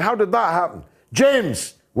following. How did that happen?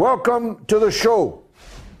 James, welcome to the show.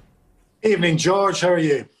 Evening, George. How are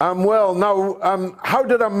you? I'm well. Now, how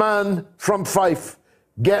did a man from Fife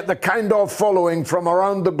get the kind of following from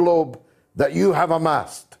around the globe that you have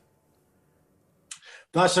amassed?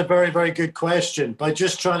 That's a very, very good question. By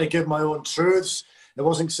just trying to give my own truths, it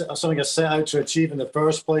wasn't something I set out to achieve in the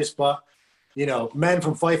first place, but, you know, men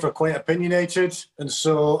from Fife are quite opinionated, and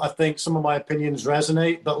so I think some of my opinions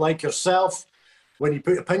resonate. But like yourself, when you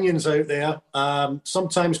put opinions out there,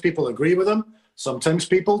 sometimes people agree with them, sometimes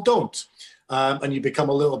people don't, and you become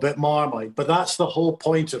a little bit Marmite. But that's the whole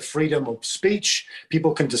point of freedom of speech.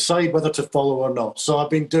 People can decide whether to follow or not. So I've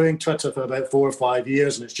been doing Twitter for about 4 or 5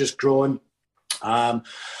 years, and it's just grown.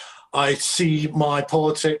 I see my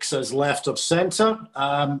politics as left of centre,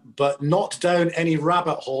 but not down any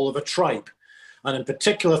rabbit hole of a tribe. And in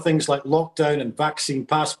particular, things like lockdown and vaccine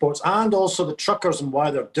passports, and also the truckers and why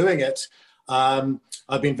they're doing it.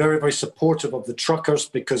 I've been very, very supportive of the truckers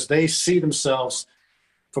because they see themselves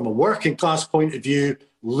from a working class point of view,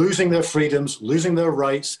 losing their freedoms, losing their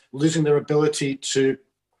rights, losing their ability to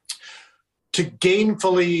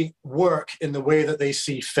gainfully work in the way that they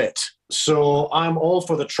see fit. So I'm all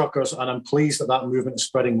for the truckers, and I'm pleased that that movement is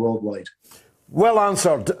spreading worldwide. Well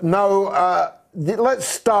answered. Now, let's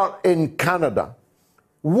start in Canada.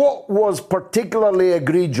 What was particularly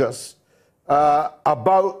egregious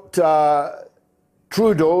about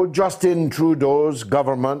Justin Trudeau's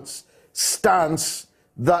government's stance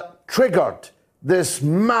that triggered this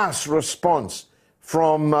mass response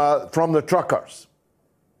from the truckers?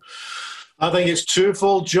 I think it's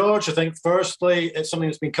twofold, George. I think firstly, it's something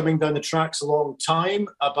that's been coming down the tracks a long time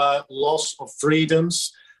about loss of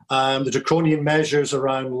freedoms, the draconian measures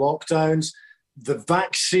around lockdowns, the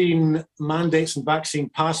vaccine mandates and vaccine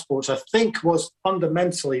passports, I think was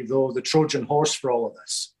fundamentally, though, the Trojan horse for all of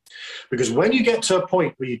this. Because when you get to a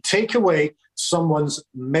point where you take away someone's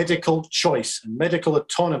medical choice and medical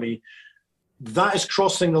autonomy, that is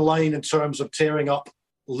crossing the line in terms of tearing up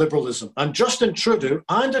liberalism. And Justin Trudeau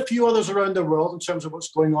and a few others around the world in terms of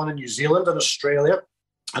what's going on in New Zealand and Australia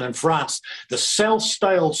and in France, the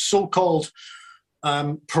self-styled so-called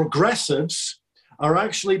progressives are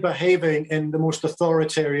actually behaving in the most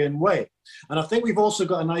authoritarian way. And I think we've also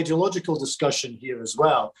got an ideological discussion here as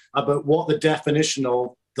well about what the definition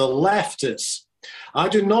of the left is. I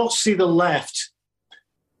do not see the left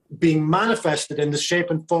being manifested in the shape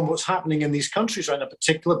and form of what's happening in these countries right now, in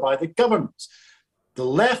particular by the governments. The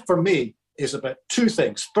left, for me, is about two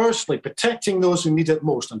things. Firstly, protecting those who need it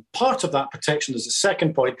most. And part of that protection, as the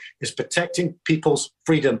second point, is protecting people's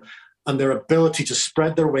freedom and their ability to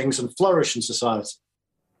spread their wings and flourish in society.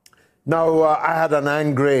 Now, I had an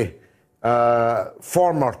angry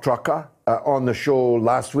former trucker on the show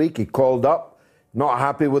last week. He called up, not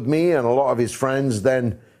happy with me, and a lot of his friends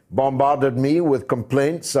then bombarded me with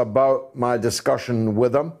complaints about my discussion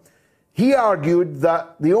with him. He argued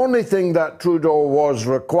that the only thing that Trudeau was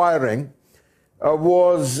requiring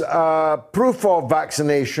was proof of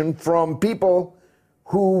vaccination from people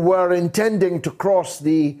who were intending to cross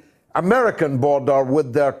the American border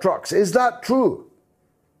with their trucks. Is that true?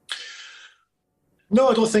 No,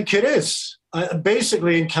 I don't think it is.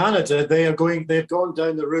 Basically, in Canada, they've gone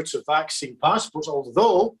down the route of vaccine passports,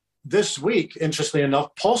 although this week, interestingly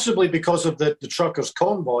enough, possibly because of the truckers'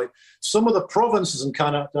 convoy, some of the provinces in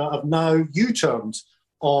Canada have now U-turned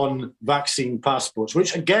on vaccine passports,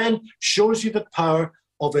 which again shows you the power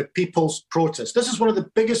of a people's protest. This is one of the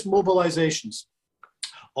biggest mobilizations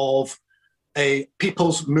of a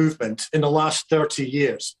people's movement in the last 30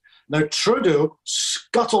 years. Now, Trudeau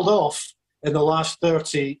scuttled off in the last over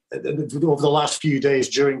the last few days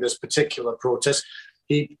during this particular protest.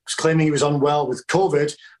 He was claiming he was unwell with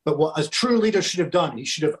COVID, but what a true leader should have done, he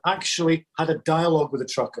should have actually had a dialogue with the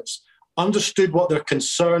truckers, understood what their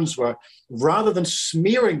concerns were, rather than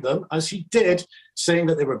smearing them, as he did, saying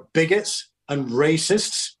that they were bigots and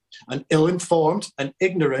racists and ill-informed and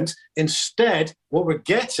ignorant. Instead, what we're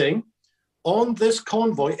getting on this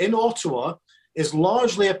convoy in Ottawa is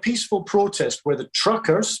largely a peaceful protest where the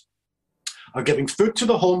truckers are giving food to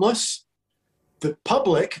the homeless. The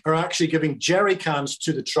public are actually giving jerry cans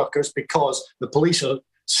to the truckers because the police are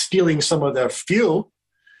stealing some of their fuel.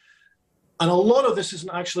 And a lot of this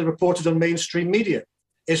isn't actually reported on mainstream media.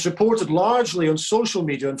 It's reported largely on social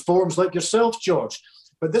media and forums like yourself, George.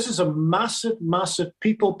 But this is a massive, massive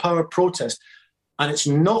people power protest, and it's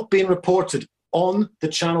not being reported on the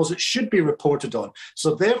channels it should be reported on.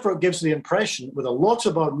 So therefore, it gives the impression with a lot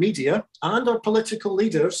of our media and our political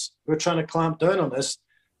leaders who are trying to clamp down on this,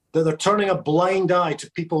 that they're turning a blind eye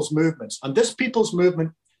to people's movements. And this people's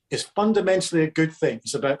movement is fundamentally a good thing.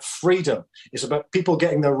 It's about freedom. It's about people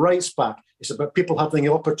getting their rights back. It's about people having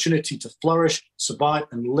the opportunity to flourish, survive,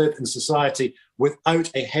 and live in society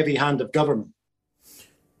without a heavy hand of government.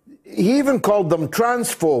 He even called them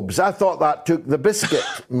transphobes. I thought that took the biscuit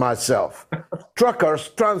myself. Truckers,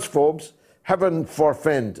 transphobes, heaven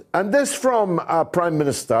forfend. And this from a Prime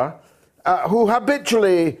Minister who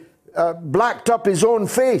habitually blacked up his own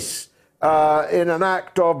face in an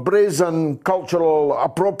act of brazen cultural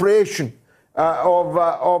appropriation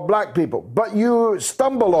of black people. But you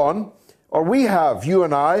stumble on, or we have, you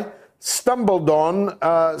and I, stumbled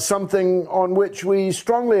on something on which we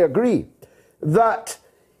strongly agree, that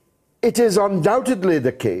it is undoubtedly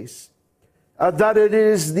the case that it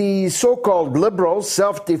is the so-called liberals,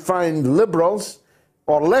 self-defined liberals,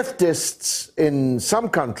 or leftists in some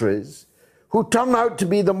countries, who turn out to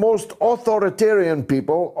be the most authoritarian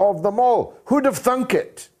people of them all. Who'd have thunk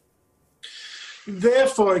it?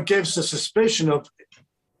 Therefore, it gives a suspicion of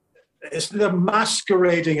they're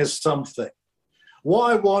masquerading as something.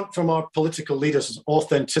 What I want from our political leaders is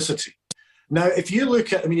authenticity. Now, if you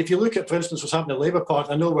look at, for instance, what's happening in the Labour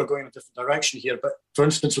Party, I know we're going in a different direction here, but for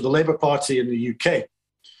instance, with the Labour Party in the UK,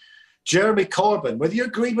 Jeremy Corbyn, whether you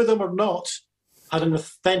agreed with him or not, had an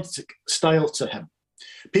authentic style to him.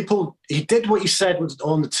 He did what he said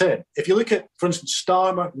on the tin. If you look at, for instance,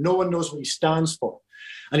 Starmer, no one knows what he stands for.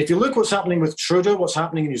 And if you look what's happening with Trudeau, what's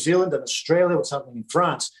happening in New Zealand and Australia, what's happening in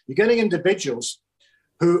France, you're getting individuals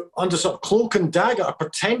who, under sort of cloak and dagger, are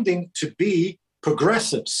pretending to be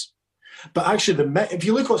progressives. But actually, if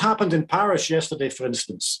you look what happened in Paris yesterday, for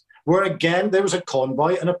instance, where again there was a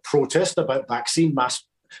convoy and a protest about vaccine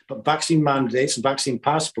mandates and vaccine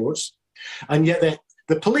passports, and yet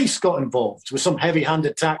the police got involved with some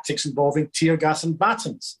heavy-handed tactics involving tear gas and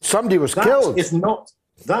batons. Somebody was killed.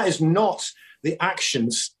 That is not the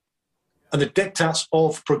actions and the diktats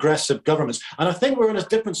of progressive governments. And I think we're in a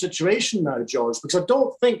different situation now, George, because I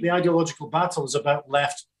don't think the ideological battle is about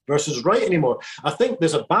left versus right anymore. I think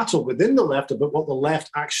there's a battle within the left about what the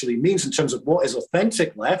left actually means in terms of what is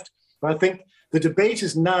authentic left. But I think the debate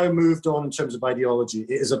has now moved on in terms of ideology.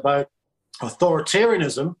 It is about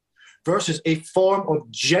authoritarianism versus a form of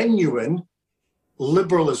genuine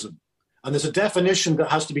liberalism. And there's a definition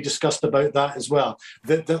that has to be discussed about that as well.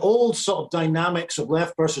 The old sort of dynamics of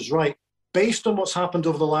left versus right, based on what's happened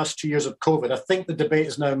over the last 2 years of COVID, I think the debate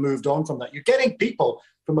has now moved on from that. You're getting people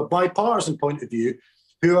from a bipartisan point of view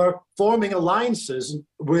who are forming alliances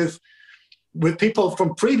with people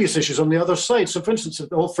from previous issues on the other side. So, for instance,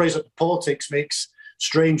 the old phrase that politics makes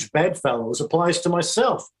strange bedfellows applies to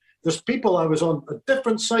myself. There's people I was on a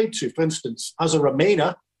different side to, for instance, as a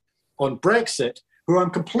Remainer on Brexit, who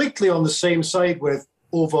I'm completely on the same side with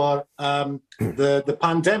over the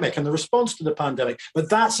pandemic and the response to the pandemic.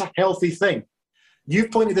 But that's a healthy thing.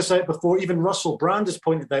 You've pointed this out before. Even Russell Brand has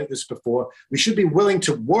pointed out this before. We should be willing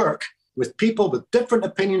to work with people with different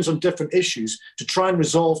opinions on different issues to try and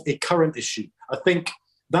resolve a current issue. I think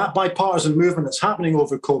that bipartisan movement that's happening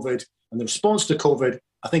over COVID and the response to COVID,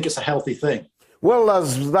 I think it's a healthy thing. Well,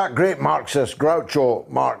 as that great Marxist Groucho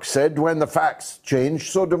Marx said, when the facts change,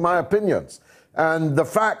 so do my opinions. And the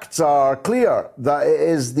facts are clear that it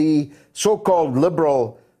is the so-called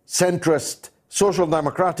liberal, centrist, social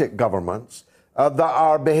democratic governments that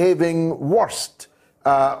are behaving worst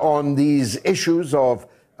on these issues of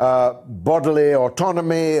bodily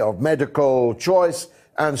autonomy, of medical choice,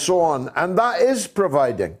 and so on. And that is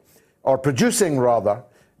providing, or producing rather,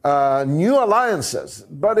 new alliances.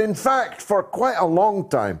 But in fact, for quite a long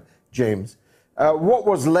time, James, what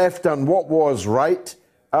was left and what was right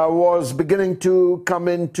was beginning to come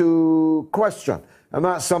into question. And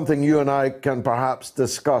that's something you and I can perhaps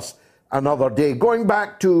discuss another day. Going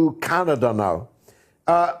back to Canada now,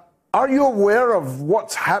 are you aware of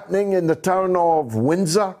what's happening in the town of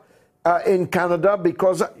Windsor in Canada?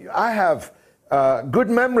 Because I have good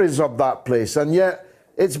memories of that place, and yet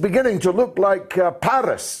it's beginning to look like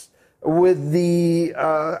Paris with the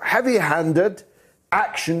heavy-handed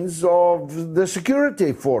actions of the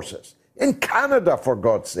security forces. In Canada, for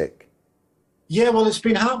God's sake. Yeah, well, it's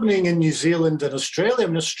been happening in New Zealand and Australia.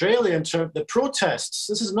 In Australia, in terms of the protests,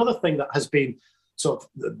 this is another thing that has been sort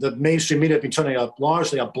of the mainstream media have been turning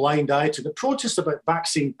largely a blind eye to. The protests about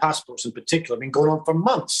vaccine passports in particular have been going on for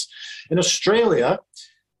months. In Australia,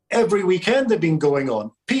 every weekend they've been going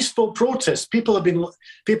on. Peaceful protests. People have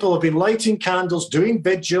been lighting candles, doing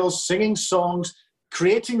vigils, singing songs,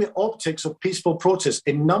 creating the optics of peaceful protests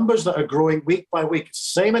in numbers that are growing week by week.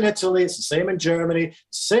 It's the same in Italy, it's the same in Germany,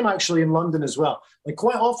 it's the same actually in London as well. And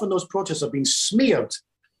quite often those protests have been smeared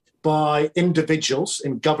by individuals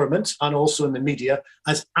in government and also in the media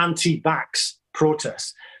as anti-vax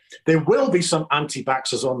protests. There will be some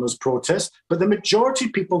anti-vaxxers on those protests, but the majority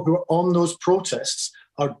of people who are on those protests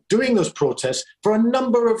are doing those protests for a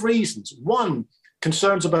number of reasons. One,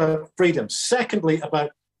 concerns about freedom. Secondly,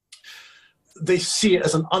 about they see it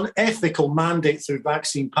as an unethical mandate through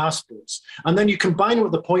vaccine passports. And then you combine it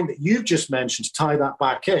with the point that you've just mentioned to tie that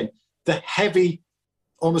back in, the heavy,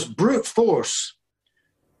 almost brute force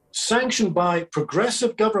sanctioned by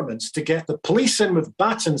progressive governments to get the police in with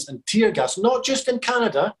batons and tear gas, not just in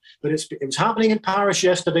Canada, but it was happening in Paris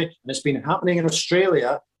yesterday, and it's been happening in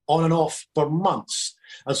Australia on and off for months.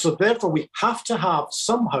 And so therefore we have to have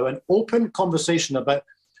somehow an open conversation about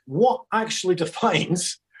what actually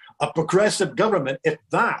defines a progressive government if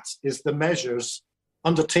that is the measures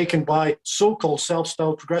undertaken by so-called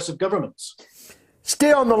self-styled progressive governments.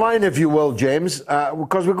 Stay on the line, if you will, James,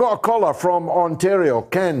 because we've got a caller from Ontario,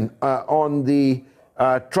 Ken, on the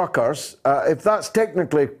truckers. If that's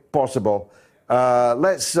technically possible,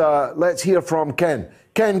 let's hear from Ken.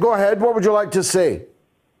 Ken, go ahead. What would you like to say?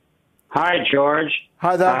 Hi, George.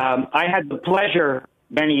 Hi there. I had the pleasure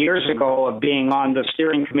many years ago of being on the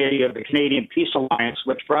steering committee of the Canadian Peace Alliance,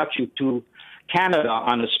 which brought you to Canada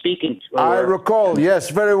on a speaking tour. I recall, yes,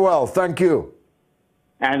 very well. Thank you.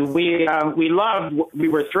 And we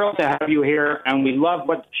were thrilled to have you here, and we loved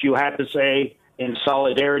what you had to say in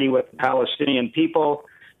solidarity with the Palestinian people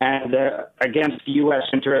and against the U.S.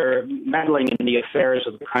 intermeddling in the affairs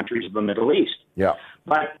of the countries of the Middle East. Yeah.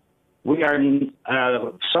 But we are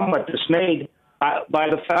somewhat dismayed by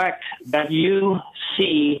the fact that you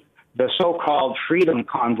see the so-called Freedom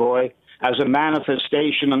Convoy as a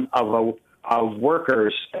manifestation of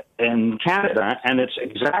workers in Canada, and it's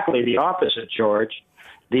exactly the opposite, George.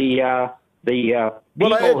 Ken,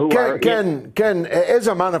 it is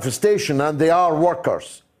a manifestation, and they are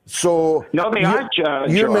workers. So no, they aren't,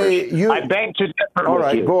 George. I beg to differ. All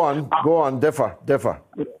right, with you. go on, differ.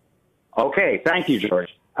 Okay, thank you, George.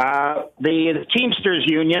 The Teamsters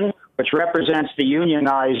Union, which represents the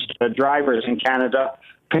unionized drivers in Canada,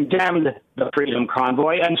 condemned the Freedom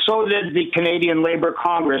Convoy, and so did the Canadian Labour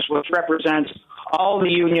Congress, which represents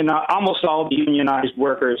almost all the unionized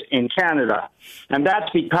workers in Canada. And that's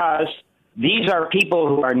because these are people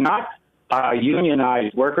who are not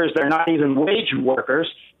unionized workers. They're not even wage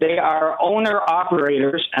workers. They are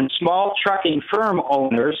owner-operators and small trucking firm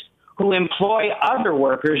owners who employ other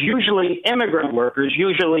workers, usually immigrant workers,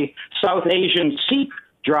 usually South Asian Sikh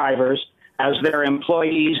drivers, as their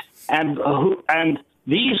employees. And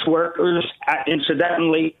these workers,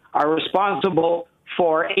 incidentally, are responsible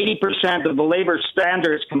for 80% of the labor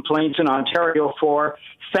standards complaints in Ontario for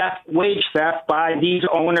wage theft by these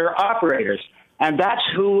owner-operators. And that's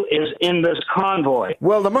who is in this convoy.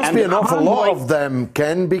 Well, there must be an awful lot of them,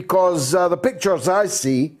 Ken, because the pictures I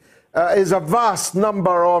see is a vast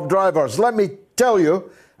number of drivers. Let me tell you,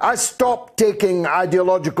 I stopped taking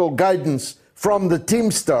ideological guidance from the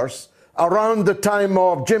Teamsters around the time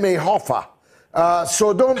of Jimmy Hoffa.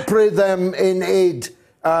 So don't pray them in aid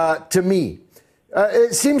to me.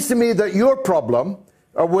 It seems to me that your problem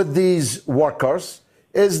with these workers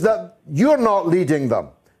is that you're not leading them,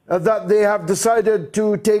 that they have decided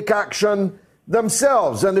to take action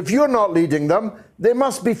themselves. And if you're not leading them, they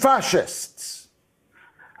must be fascists.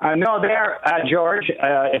 No, they're, George,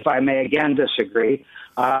 if I may again disagree,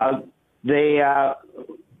 the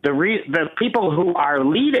people who are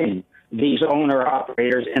leading these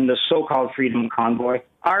owner-operators in the so-called Freedom Convoy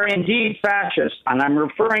are indeed fascists. And I'm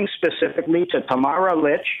referring specifically to Tamara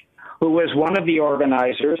Lich, who was one of the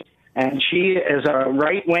organizers, and she is a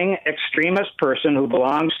right-wing extremist person who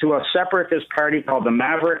belongs to a separatist party called the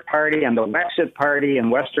Maverick Party and the Wexit Party in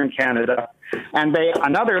Western Canada. And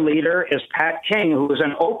another leader is Pat King, who is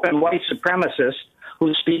an open white supremacist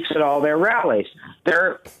who speaks at all their rallies.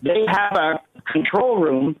 They have a control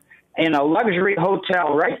room in a luxury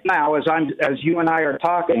hotel right now, as you and I are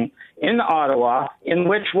talking, in Ottawa, in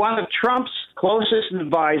which one of Trump's closest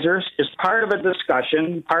advisors is part of a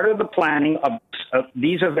discussion, part of the planning of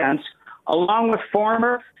these events, along with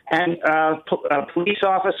former and police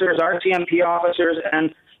officers, RCMP officers,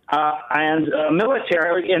 and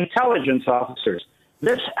military intelligence officers.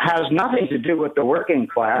 This has nothing to do with the working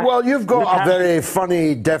class. Well, you've got a very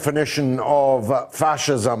funny definition of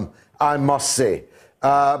fascism, I must say.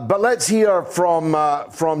 But let's hear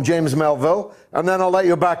from James Melville, and then I'll let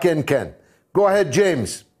you back in, Ken. Go ahead,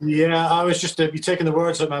 James. Yeah, I was just you're taking the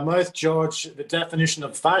words out of my mouth, George. The definition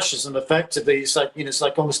of fascism, effectively, it's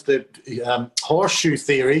like almost the horseshoe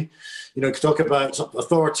theory. You could talk about sort of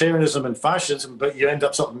authoritarianism and fascism, but you end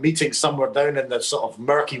up sort of meeting somewhere down in the sort of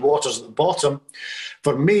murky waters at the bottom.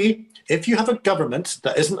 For me, if you have a government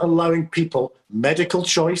that isn't allowing people medical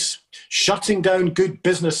choice, shutting down good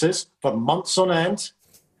businesses for months on end,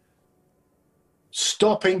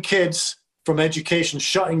 stopping kids from education,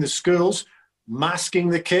 shutting the schools, masking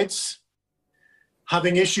the kids,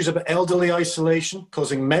 having issues about elderly isolation,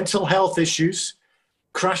 causing mental health issues,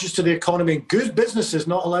 crashes to the economy, good businesses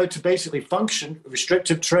not allowed to basically function,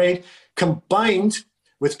 restrictive trade, combined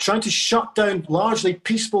with trying to shut down largely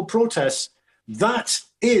peaceful protests, that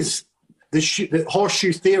is the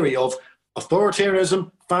horseshoe theory of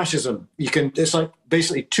authoritarianism, fascism. It's like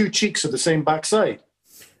basically two cheeks of the same backside.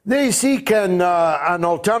 They seek an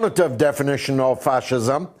alternative definition of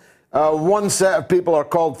fascism. One set of people are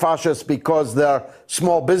called fascists because they're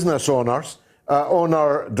small business owners,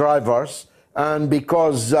 owner-drivers, and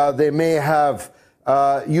because they may have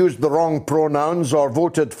used the wrong pronouns or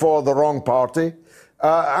voted for the wrong party.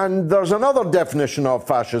 And there's another definition of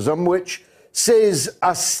fascism which says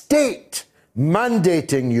a state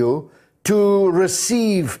mandating you to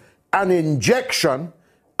receive an injection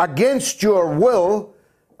against your will.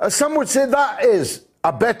 Some would say that is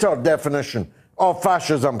a better definition of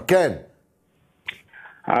fascism. Ken?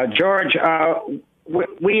 George,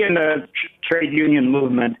 we in the trade union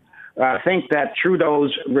movement think that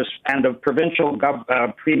Trudeau's and the provincial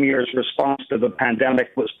premier's response to the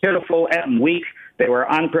pandemic was pitiful and weak. They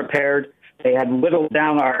were unprepared. They had whittled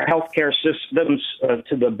down our healthcare systems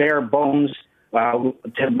to the bare bones, to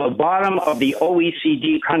the bottom of the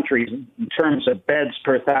OECD countries in terms of beds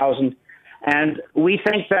per thousand. And we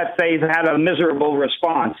think that they've had a miserable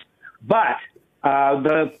response. But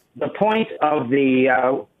the point of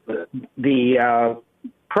the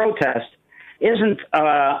protest isn't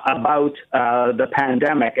about the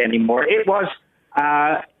pandemic anymore. It was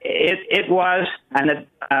an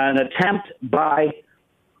attempt by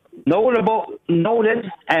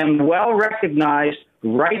noted and well-recognized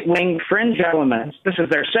right-wing fringe elements. This is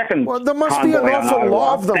their second. Well, there must be an awful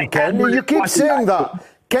lot of them, Ken. You keep saying that.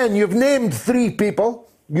 Ken, you've named 3 people.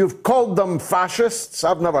 You've called them fascists.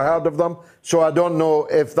 I've never heard of them, so I don't know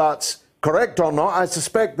if that's correct or not. I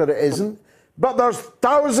suspect that it isn't. But there's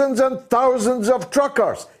thousands and thousands of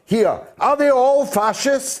truckers here. Are they all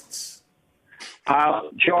fascists?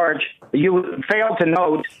 George, you failed to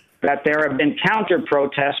note that there have been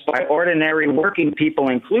counter-protests by ordinary working people,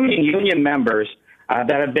 including union members, that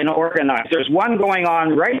have been organized. There's one going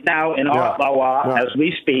on right now in Ottawa as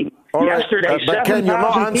we speak. All Yesterday, right. But Ken,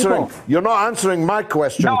 people. You're not answering my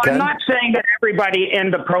question, No, Ken. I'm not saying that everybody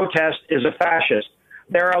in the protest is a fascist.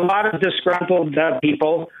 There are a lot of disgruntled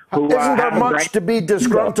people who Isn't there much to be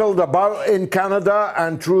disgruntled about in Canada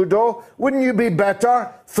and Trudeau? Wouldn't you be better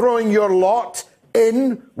throwing your lot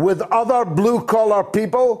in with other blue-collar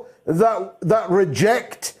people that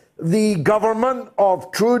reject the government of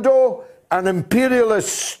Trudeau, an imperialist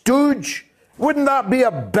stooge? Wouldn't that be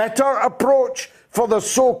a better approach for the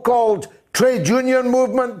so-called trade union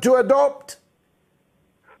movement to adopt?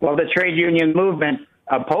 Well, the trade union movement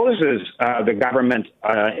opposes the government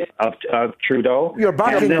of Trudeau. You're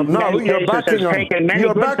backing them now. You're backing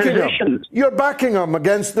them. You're backing them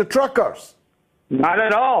against the truckers. Not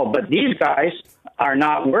at all. But these guys are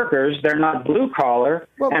not workers. They're not blue collar,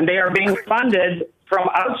 and they are being funded from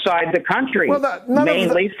outside the country. Well,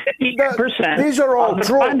 mainly 50% these are all of the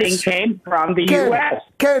tropes. funding came from the U.S.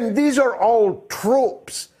 Ken, these are all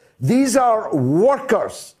tropes. These are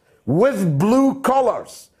workers with blue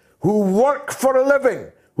collars who work for a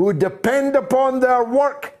living, who depend upon their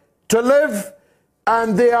work to live,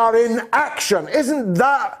 and they are in action. Isn't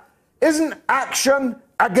action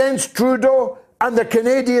against Trudeau and the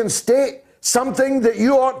Canadian state something that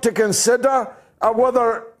you ought to consider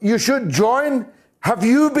whether you should join? Have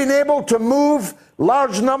you been able to move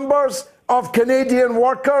large numbers of Canadian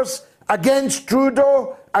workers against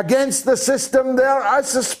Trudeau, against the system there? I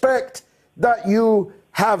suspect that you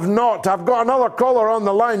have not. I've got another caller on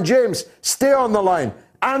the line. James, stay on the line.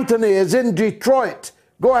 Anthony is in Detroit.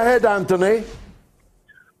 Go ahead, Anthony.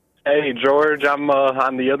 Hey, George. I'm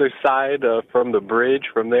on the other side from the bridge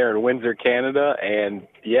from there in Windsor, Canada. And,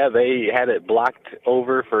 yeah, they had it blocked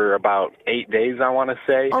over for about 8 days, I want to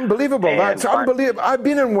say. Unbelievable. That's unbelievable. I've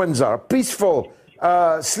been in Windsor. Peaceful,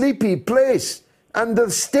 sleepy place. and the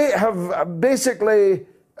state have basically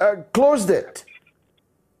closed it.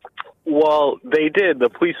 Well, they did. The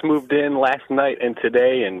police moved in last night and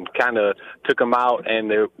today and kind of took them out,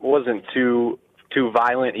 and it wasn't too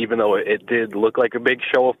violent, even though it did look like a big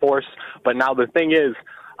show of force. But now the thing is,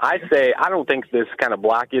 I don't think this kind of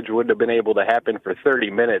blockage would have been able to happen for 30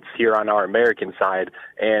 minutes here on our American side.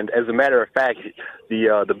 And as a matter of fact,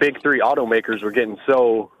 the big three automakers were getting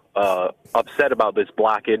so upset about this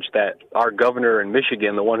blockage that our governor in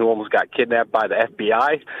Michigan, the one who almost got kidnapped by the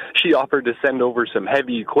FBI, she offered to send over some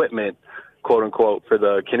heavy equipment, quote unquote, for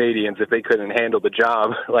the Canadians if they couldn't handle the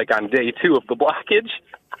job, like on day 2 of the blockage.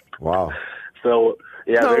 Wow. So,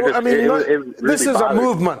 yeah. This is a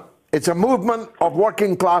movement. It's a movement of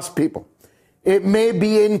working class people. It may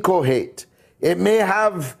be incoherent. It may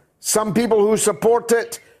have some people who support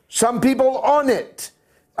it, some people on it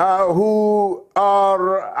who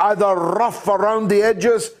are either rough around the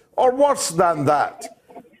edges or worse than that.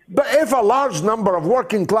 But if a large number of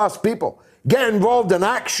working class people get involved in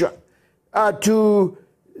action to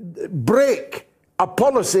break a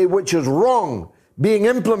policy which is wrong, being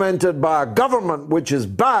implemented by a government which is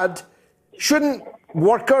bad, shouldn't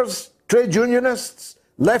workers, trade unionists,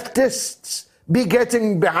 leftists be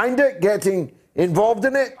getting behind it, getting involved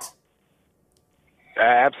in it?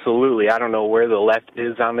 Absolutely. I don't know where the left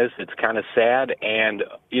is on this. It's kind of sad. And,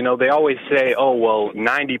 they always say,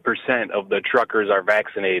 90% of the truckers are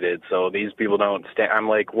vaccinated, so these people don't stand. I'm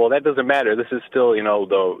like, well, that doesn't matter. This is still,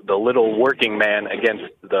 the little working man against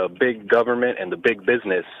the big government and the big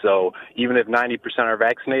business. So even if 90% are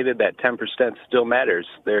vaccinated, that 10% still matters.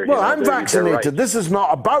 I'm vaccinated. Right. This is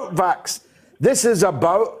not about vax. This is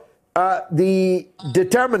about the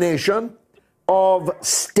determination of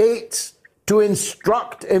states to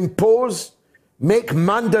instruct, impose, make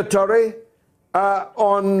mandatory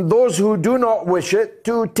on those who do not wish it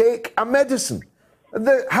to take a medicine.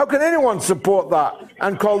 How can anyone support that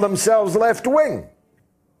and call themselves left-wing?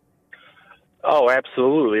 Oh,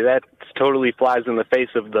 absolutely. That totally flies in the face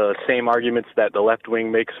of the same arguments that the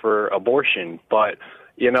left-wing makes for abortion. But,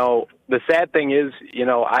 the sad thing is,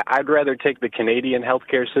 I'd rather take the Canadian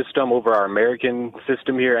healthcare system over our American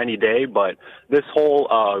system here any day. But this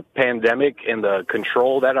whole pandemic and the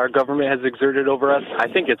control that our government has exerted over us, I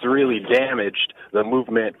think it's really damaged the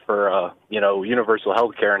movement for, universal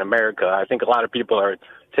healthcare in America. I think a lot of people are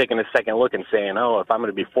taking a second look and saying, if I'm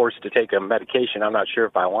going to be forced to take a medication, I'm not sure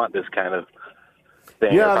if I want this kind of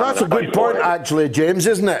thing. Yeah, that's a good point, actually, James,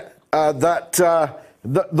 isn't it?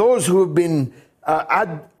 Those who have been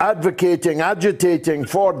advocating, agitating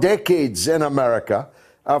for decades in America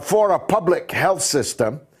for a public health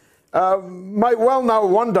system might well now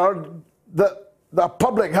wonder that the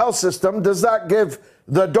public health system, does that give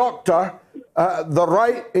the doctor the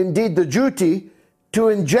right, indeed the duty, to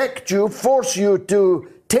inject you, force you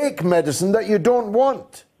to take medicine that you don't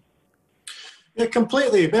want? Yeah,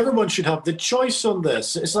 completely. Everyone should have the choice on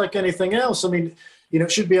this. It's like anything else. I mean, it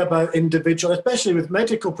should be about individual, especially with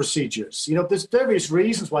medical procedures. There's various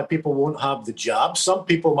reasons why people won't have the jab. Some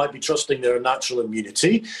people might be trusting their natural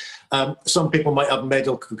immunity. Some people might have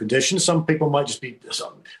medical conditions. Some people might just be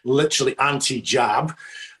literally anti-jab.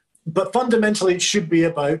 But fundamentally, it should be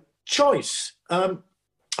about choice.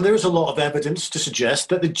 There is a lot of evidence to suggest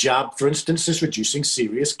that the jab, for instance, is reducing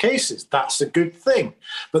serious cases. That's a good thing.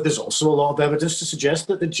 But there's also a lot of evidence to suggest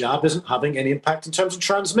that the jab isn't having any impact in terms of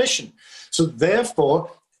transmission. So therefore,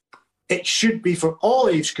 it should be for all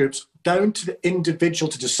age groups down to the individual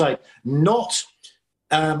to decide, not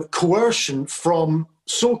coercion from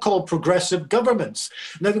so-called progressive governments.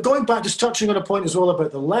 Now, going back, just touching on a point as well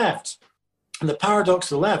about the left and the paradox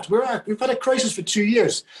of the left, we've had a crisis for 2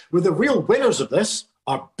 years where the real winners of this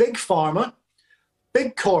are big pharma,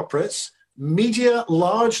 big corporates, media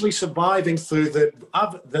largely surviving through the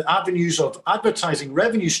avenues of advertising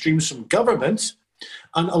revenue streams from government.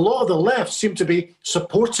 And a lot of the left seem to be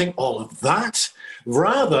supporting all of that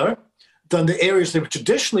rather than the areas they would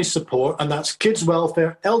traditionally support, and that's kids'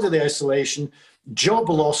 welfare, elderly isolation, job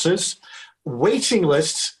losses, waiting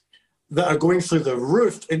lists that are going through the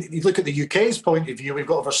roof. And you look at the UK's point of view, we've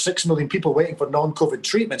got over 6 million people waiting for non-COVID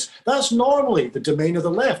treatments. That's normally the domain of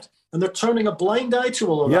the left. And they're turning a blind eye to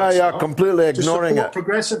all of that. Yeah, completely ignoring it.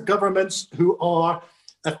 Progressive governments who are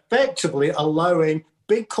effectively allowing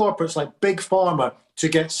big corporates like Big Pharma to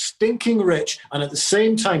get stinking rich and at the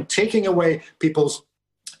same time taking away people's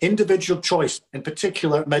individual choice, in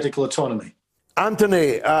particular medical autonomy.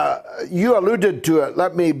 Anthony, you alluded to it.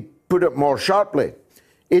 Let me put it more sharply.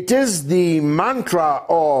 It is the mantra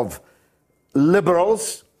of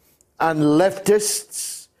liberals and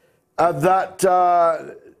leftists that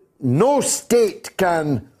no state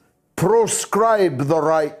can proscribe the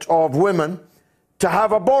right of women to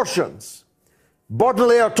have abortions.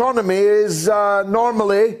 Bodily autonomy is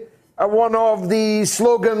normally one of the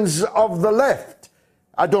slogans of the left.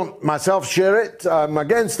 I don't myself share it. I'm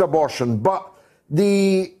against abortion, but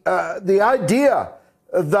the idea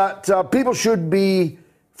that people should be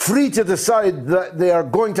free to decide that they are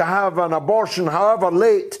going to have an abortion however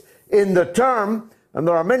late in the term, and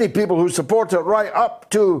there are many people who support it right up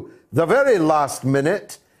to the very last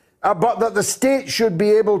minute, but that the state should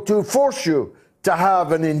be able to force you to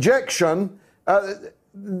have an injection,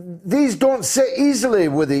 these don't sit easily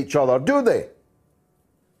with each other, do they?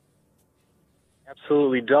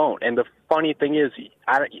 Absolutely don't. And the funny thing is,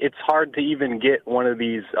 it's hard to even get one of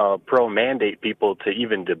these pro-mandate people to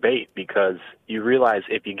even debate, because you realize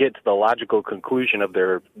if you get to the logical conclusion of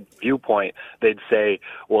their viewpoint, they'd say,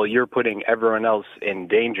 well, you're putting everyone else in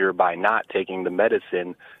danger by not taking the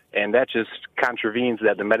medicine. And that just contravenes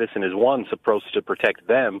that the medicine is, one, supposed to protect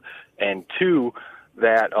them, and two,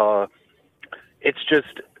 that it's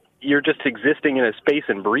just, you're just existing in a space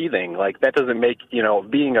and breathing. Like, that doesn't make,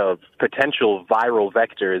 being a potential viral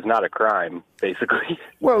vector is not a crime, basically.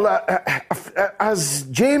 Well, as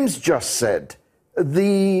James just said,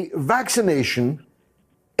 the vaccination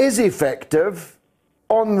is effective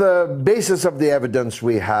on the basis of the evidence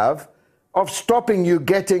we have of stopping you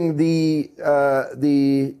getting the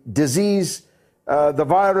disease, the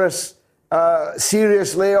virus,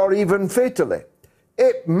 seriously or even fatally.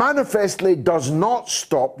 It manifestly does not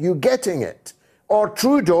stop you getting it, or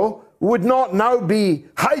Trudeau would not now be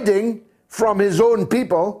hiding from his own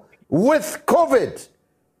people with COVID,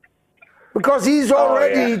 because he's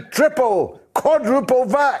already triple, quadruple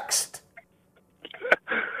vaxxed.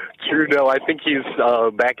 Trudeau, I think he's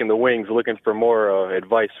back in the wings looking for more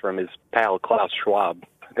advice from his pal Klaus Schwab.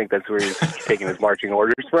 I think that's where he's taking his marching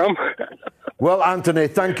orders from. Well, Anthony,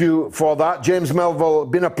 thank you for that. James Melville,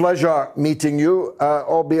 been a pleasure meeting you,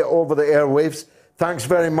 albeit over the airwaves. Thanks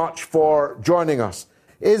very much for joining us.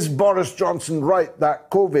 Is Boris Johnson right that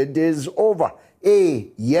COVID is over?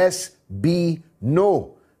 A, yes. B,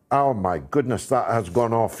 no. Oh, my goodness, that has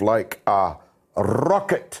gone off like a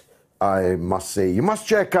rocket, I must say. You must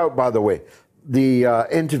check out, by the way, the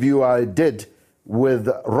interview I did with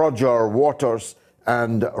Roger Waters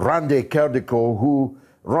and Randy Kerdico, who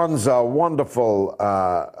runs a wonderful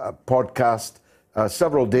podcast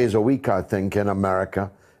several days a week, I think, in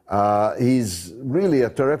America. He's really a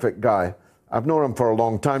terrific guy. I've known him for a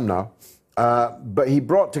long time now. But he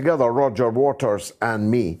brought together Roger Waters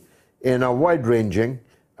and me in a wide-ranging,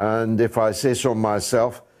 and if I say so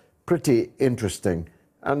myself, pretty interesting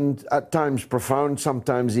and at times profound,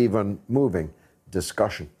 sometimes even moving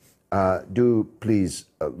discussion. Do please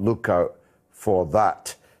look out for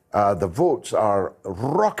that. The votes are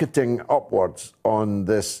rocketing upwards on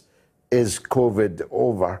this, is COVID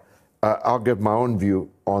over? I'll give my own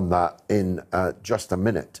view on that in just a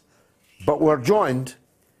minute. But we're joined,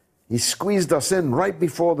 he squeezed us in right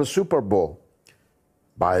before the Super Bowl,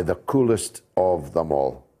 by the coolest of them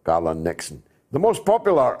all, Garland Nixon. The most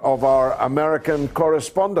popular of our American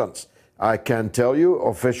correspondents, I can tell you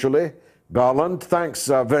officially. Garland, thanks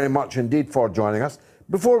very much indeed for joining us.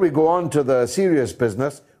 Before we go on to the serious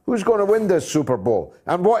business, who's going to win this Super Bowl?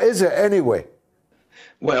 And what is it anyway?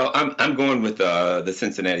 Well, I'm going with the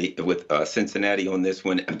Cincinnati Cincinnati on this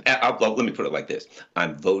one. Let me put it like this: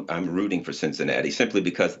 I'm rooting for Cincinnati simply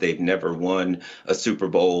because they've never won a Super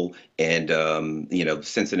Bowl, and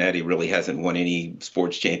Cincinnati really hasn't won any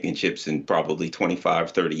sports championships in probably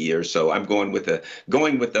 25, 30 years. So I'm going with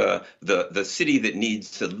the city that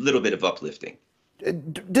needs a little bit of uplifting.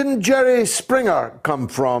 Didn't Jerry Springer come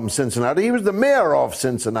from Cincinnati? He was the mayor of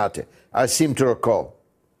Cincinnati, I seem to recall.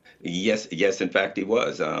 Yes, in fact, he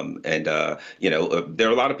was. There are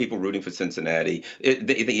a lot of people rooting for Cincinnati.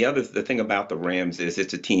 The thing about the Rams is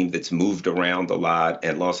it's a team that's moved around a lot,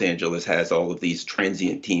 and Los Angeles has all of these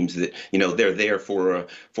transient teams that, they're there for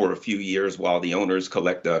a few years while the owners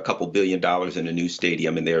collect a couple $1 billion in a new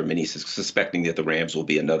stadium, and there are many suspecting that the Rams will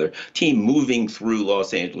be another team moving through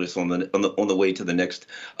Los Angeles on the way to the next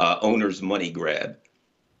owner's money grab.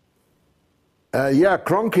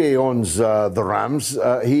 Kroenke owns the Rams.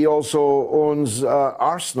 He also owns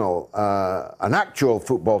Arsenal, an actual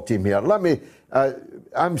football team here.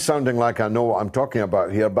 I'm sounding like I know what I'm talking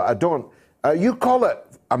about here, but I don't. You call it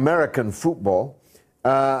American football,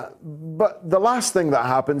 but the last thing that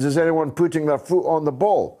happens is anyone putting their foot on the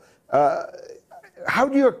ball. How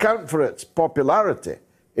do you account for its popularity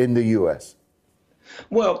in the U.S.?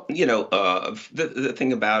 Well, the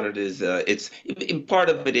thing about it is, part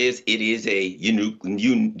of it is a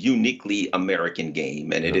uniquely American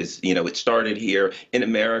game, and it is, it started here in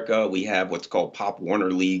America. We have what's called Pop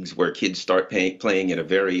Warner leagues, where kids start playing at a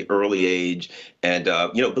very early age, and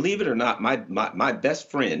believe it or not, my best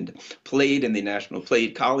friend played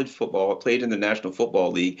college football, played in the National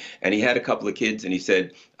Football League, and he had a couple of kids, and he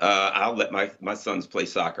said, I'll let my sons play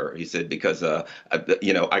soccer. He said, because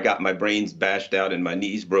I got my brains bashed out and my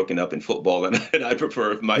knees broken up in football, and I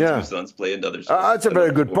prefer if my two sons play another sport. That's a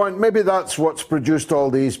very good point. Maybe that's what's produced all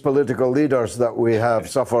these political leaders that we have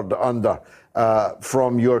suffered under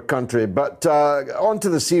from your country. But on to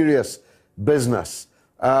the serious business.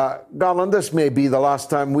 Garland, this may be the last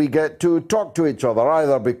time we get to talk to each other,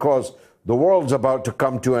 either because the world's about to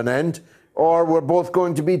come to an end, or we're both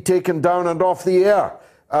going to be taken down and off the air.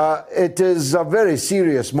 It is a very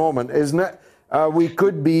serious moment, isn't it? We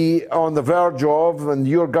could be on the verge of, and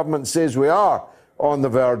your government says we are on the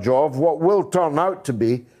verge of, what will turn out to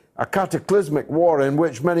be a cataclysmic war in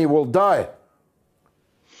which many will die.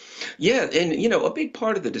 Yeah, and a big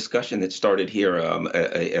part of the discussion that started here,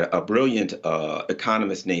 a brilliant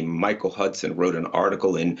economist named Michael Hudson wrote an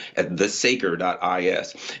article at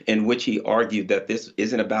thesaker.is in which he argued that this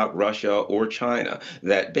isn't about Russia or China,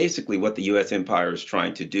 that basically what the U.S. empire is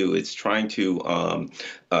trying to do is trying to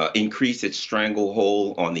increase its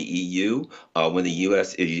stranglehold on the EU. When the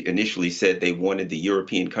U.S. initially said they wanted the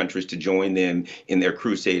European countries to join them in their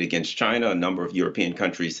crusade against China, a number of European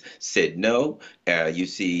countries said no. You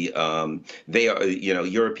see,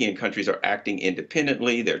 European countries are acting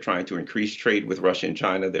independently. They're trying to increase trade with Russia and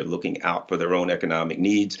China. They're looking out for their own economic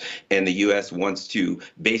needs. And the U.S. wants to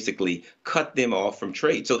basically cut them off from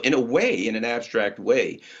trade. So in a way, in an abstract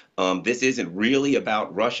way, this isn't really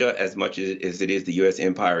about Russia as much as it is the U.S.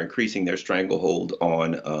 empire increasing their stranglehold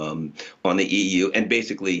on the EU, and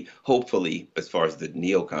basically, hopefully, as far as the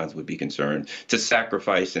neocons would be concerned, to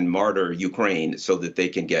sacrifice and martyr Ukraine so that they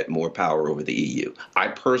can get more power over the EU. I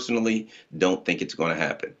personally don't think it's going to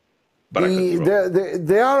happen. But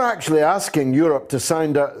they are actually asking Europe to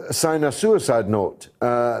sign a suicide note.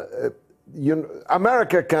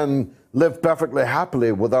 America can live perfectly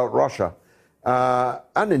happily without Russia.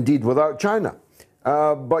 And indeed without China.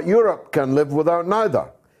 But Europe can live without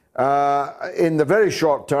neither. In the very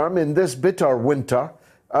short term, in this bitter winter,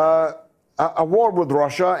 a war with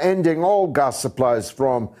Russia, ending all gas supplies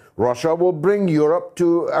from Russia, will bring Europe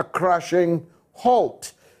to a crashing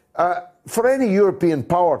halt. For any European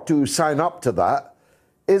power to sign up to that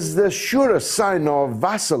is the surest sign of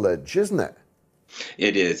vassalage, isn't it?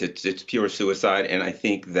 It is. It's pure suicide. And I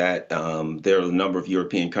think that there are a number of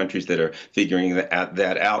European countries that are figuring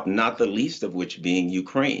that out, not the least of which being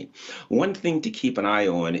Ukraine. One thing to keep an eye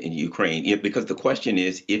on in Ukraine, because the question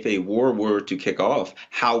is, if a war were to kick off,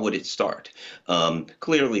 how would it start?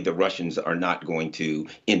 Clearly, the Russians are not going to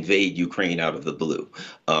invade Ukraine out of the blue.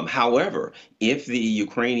 However, if the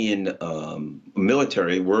Ukrainian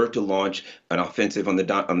military were to launch an offensive on the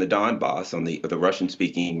Donbass, on the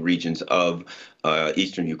Russian-speaking regions of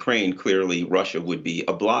eastern Ukraine, clearly Russia would be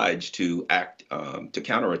obliged to act to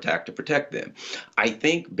counterattack to protect them. I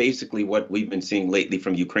think basically what we've been seeing lately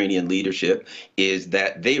from Ukrainian leadership is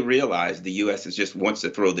that they realize the U.S. just wants to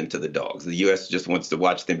throw them to the dogs. The U.S. just wants to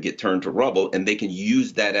watch them get turned to rubble, and they can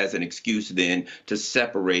use that as an excuse then to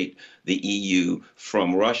separate the EU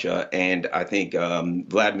from Russia. And I think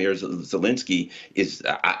Vladimir Zelensky is,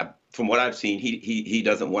 from what I've seen, he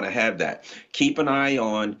doesn't want to have that. Keep an eye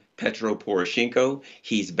on Petro Poroshenko.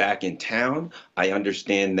 He's back in town. I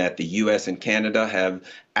understand that the U.S. and Canada have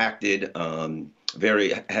acted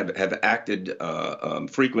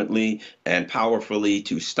frequently and powerfully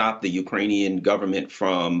to stop the Ukrainian government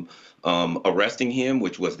from arresting him,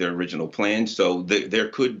 which was their original plan. So there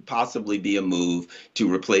could possibly be a move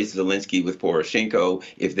to replace Zelensky with Poroshenko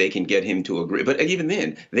if they can get him to agree. But even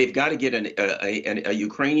then, they've got to get a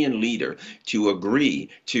Ukrainian leader to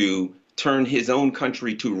agree to turn his own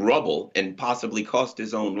country to rubble and possibly cost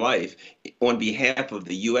his own life on behalf of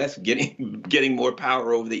the U.S. getting more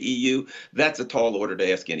power over the EU. That's a tall order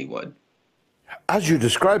to ask anyone. As you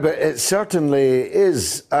describe it, it certainly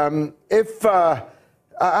is. I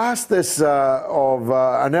asked this of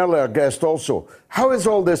an earlier guest also, how is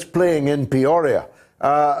all this playing in Peoria?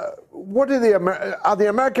 What are the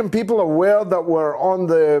American people aware that we're on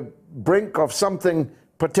the brink of something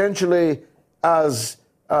potentially as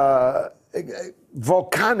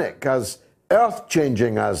volcanic, as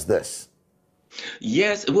earth-changing as this?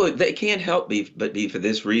 Yes, well, they can't help but be for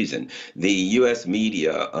this reason. The U.S.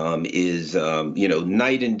 media is,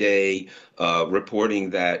 night and day reporting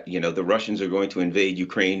that, the Russians are going to invade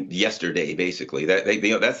Ukraine yesterday, basically.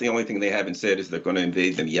 That's the only thing they haven't said is they're going to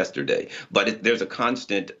invade them yesterday. But there's a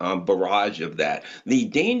constant barrage of that. The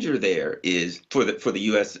danger there is for the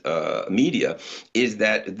U.S. Media is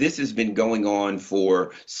that this has been going on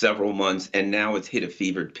for several months, and now it's hit a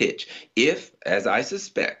fevered pitch. If, as I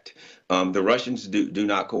suspect, the Russians do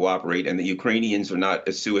not cooperate and the Ukrainians are not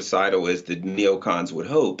as suicidal as the neocons would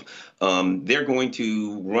hope, they're going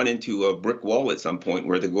to run into a brick wall at some point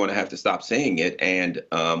where they're going to have to stop saying it. And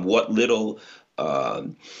what little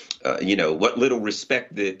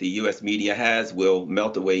respect that the U.S. media has will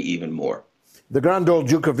melt away even more. The Grand Old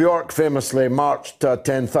Duke of York famously marched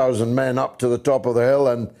 10,000 men up to the top of the hill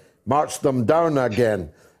and marched them down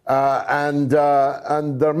again. And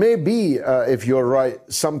there may be, if you're right,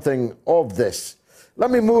 something of this.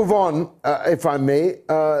 Let me move on, if I may.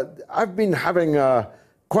 I've been having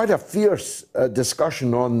quite a fierce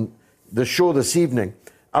discussion on the show this evening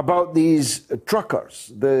about these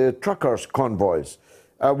truckers, the truckers' convoys.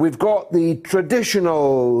 We've got the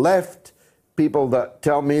traditional left people that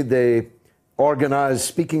tell me they organize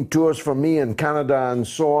speaking tours for me in Canada and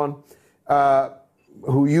so on,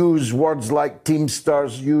 who use words like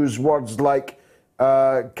Teamsters, use words like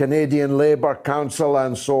Canadian Labour Council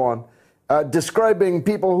and so on, describing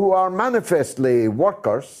people who are manifestly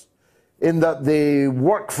workers in that they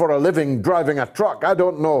work for a living driving a truck. I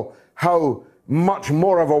don't know how much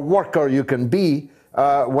more of a worker you can be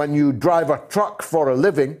when you drive a truck for a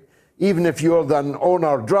living. Even if you're the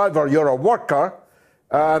owner-driver, you're a worker,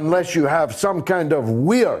 unless you have some kind of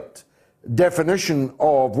weird definition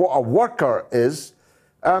of what a worker is.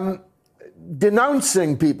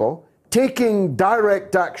 Denouncing people, taking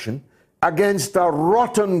direct action against a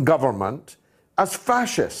rotten government as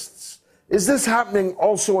fascists. Is this happening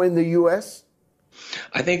also in the U.S.?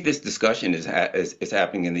 I think this discussion is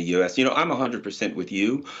happening in the U.S. I'm 100% with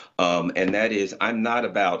you, and that is I'm not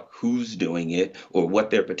about who's doing it or what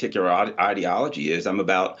their particular ideology is. I'm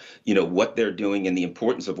about, what they're doing and the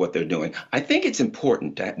importance of what they're doing. I think it's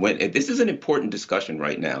important that this is an important discussion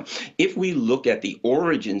right now. If we look at the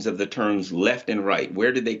origins of the terms left and right,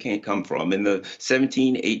 where did they come from? In the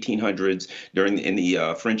 1800s, in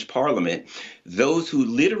the French Parliament, those who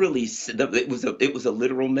literally, it was a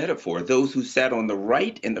literal metaphor. Those who sat on the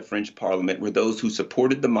right in the French Parliament were those who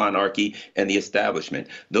supported the monarchy and the establishment.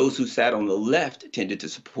 Those who sat on the left tended to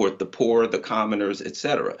support the poor, the commoners,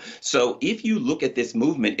 etc. So if you look at this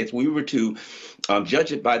movement, if we were to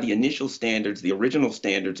judge it by the initial standards, the original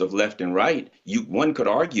standards of left and right, one could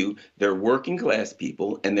argue they're working class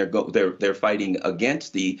people and they're fighting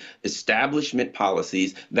against the establishment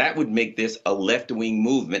policies. That would make this a left-wing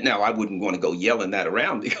movement. Now, I wouldn't want to go yelling that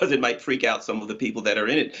around because it might freak out some of the people that are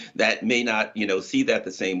in it that may not, see that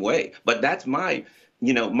the same way. But that's my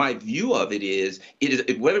view of it is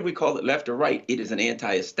whether we call it left or right, it is an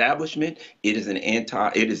anti-establishment. It is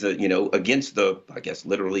against I guess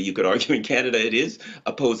literally you could argue in Canada it is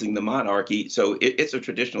opposing the monarchy. So it's a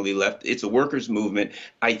traditionally left. It's a workers' movement.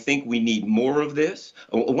 I think we need more of this.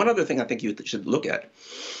 One other thing I think you should look at,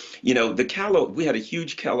 we had a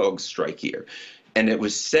huge Kellogg's strike here. And it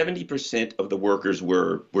was 70% of the workers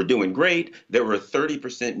were doing great. There were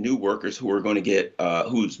 30% new workers who were going to get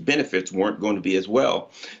whose benefits weren't going to be as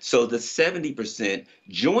well. So the 70%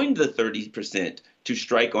 joined the 30% to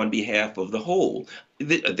strike on behalf of the whole.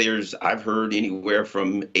 I've heard anywhere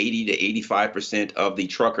from 80 to 85% of the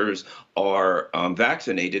truckers are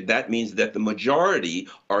vaccinated. That means that the majority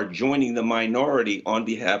are joining the minority on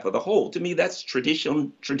behalf of the whole. To me, that's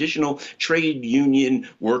traditional trade union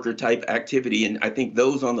worker type activity. And I think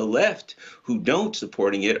those on the left who don't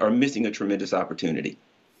supporting it are missing a tremendous opportunity.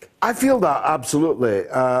 I feel that, absolutely.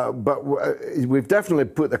 But we've definitely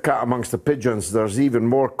put the cat amongst the pigeons. There's even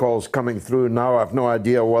more calls coming through now. I have no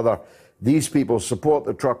idea whether these people support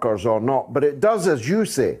the truckers or not. But it does, as you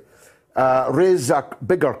say, raise a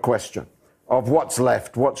bigger question of what's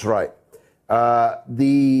left, what's right.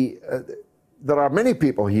 There are many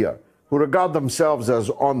people here who regard themselves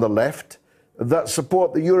as on the left that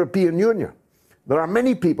support the European Union. There are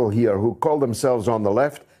many people here who call themselves on the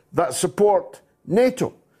left that support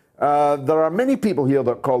NATO. There are many people here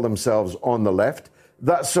that call themselves on the left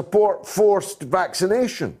that support forced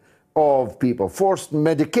vaccination of people, forced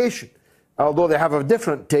medication, although they have a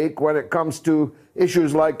different take when it comes to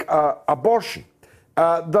issues like abortion.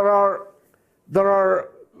 There are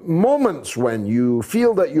moments when you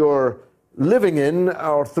feel that you're living in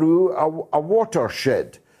or through a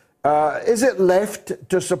watershed. Is it left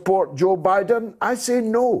to support Joe Biden? I say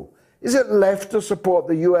no. Is it left to support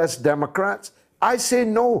the US Democrats? I say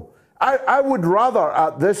no. I would rather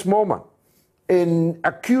at this moment in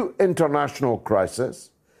acute international crisis,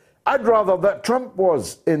 I'd rather that Trump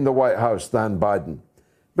was in the White House than Biden,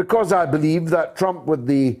 because I believe that Trump, with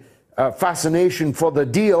the fascination for the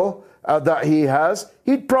deal that he has,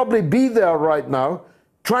 he'd probably be there right now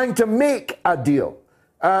trying to make a deal.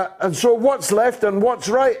 And so what's left and what's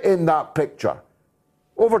right in that picture?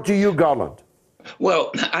 Over to you, Garland.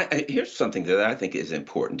 Well, here's something that I think is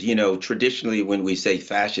important. You know, traditionally, when we say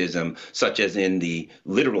fascism, such as in the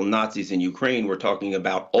literal Nazis in Ukraine, we're talking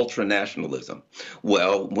about ultranationalism.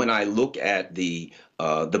 Well, when I look at the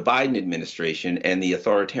Biden administration and the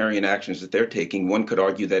authoritarian actions that they're taking, one could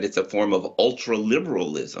argue that it's a form of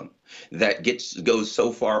ultraliberalism that goes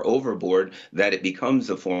so far overboard that it becomes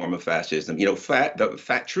a form of fascism. You know,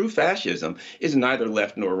 true fascism is neither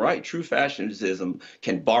left nor right. True fascism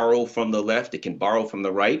can borrow from the left, it can borrow from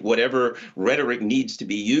the right, whatever rhetoric needs to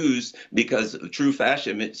be used, because true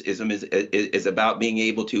fascism is about being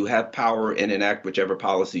able to have power and enact whichever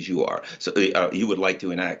policies you would like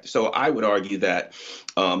to enact. So I would argue that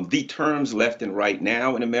the terms left and right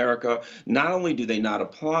now in America, not only do they not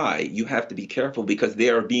apply, you have to be careful because they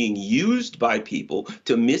are being used by people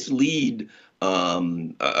to mislead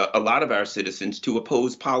a lot of our citizens to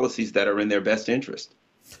oppose policies that are in their best interest.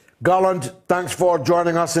 Garland, thanks for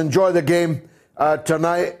joining us. Enjoy the game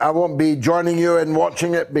tonight. I won't be joining you in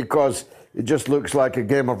watching it because it just looks like a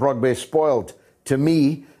game of rugby spoiled to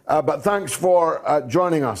me. But thanks for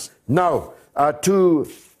joining us. Now, to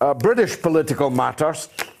British political matters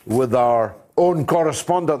with our own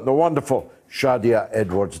correspondent, the wonderful Shadia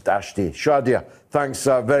Edwards-Dashti. Shadia, thanks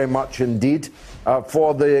very much indeed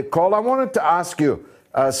for the call. I wanted to ask you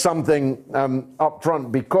something up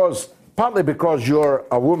front, partly because you're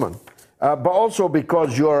a woman, but also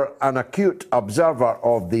because you're an acute observer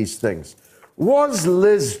of these things. Was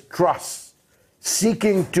Liz Truss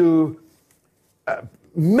seeking to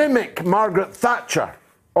mimic Margaret Thatcher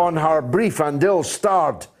on her brief and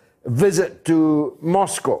ill-starred visit to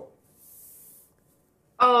Moscow?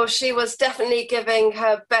 Oh, she was definitely giving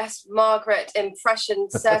her best Margaret impression.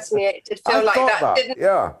 Certainly, it did feel like that, didn't it?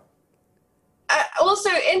 Yeah.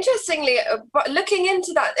 Also, interestingly, looking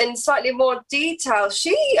into that in slightly more detail,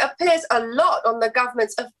 she appears a lot on the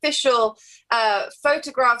government's official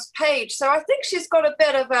photographs page. So I think she's got a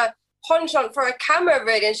bit of a penchant for a camera,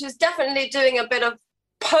 really, and she's definitely doing a bit of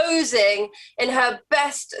posing in her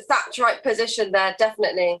best Thatcherite position there,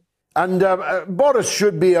 definitely. And Boris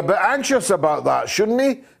should be a bit anxious about that, shouldn't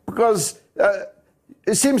he? Because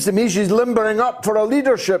it seems to me she's limbering up for a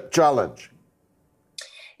leadership challenge.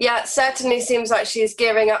 Yeah, it certainly seems like she's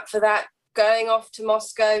gearing up for that, going off to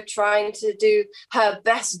Moscow, trying to do her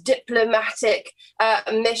best diplomatic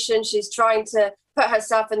mission. She's trying to put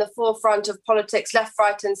herself in the forefront of politics, left,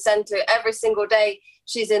 right and centre. Every single day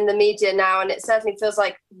she's in the media now, and it certainly feels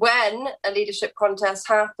like when a leadership contest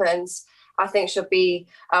happens, I think she'll be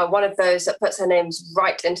one of those that puts her names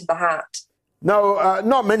right into the hat. Now,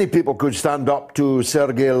 not many people could stand up to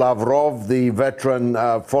Sergei Lavrov, the veteran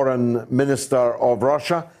foreign minister of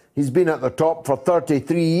Russia. He's been at the top for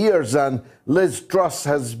 33 years, and Liz Truss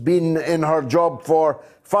has been in her job for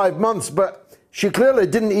 5 months. But she clearly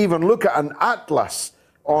didn't even look at an atlas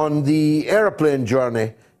on the aeroplane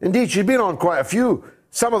journey. Indeed, she's been on quite a few,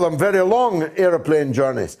 some of them very long aeroplane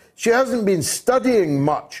journeys. She hasn't been studying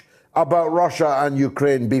much about Russia and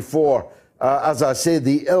Ukraine before, as I say,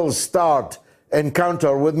 the ill-starred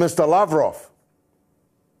encounter with Mr. Lavrov.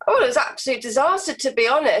 Oh, it was an absolute disaster, to be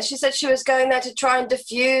honest. She said she was going there to try and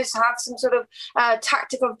diffuse, have some sort of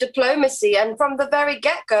tactic of diplomacy, and from the very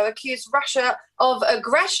get-go accused Russia of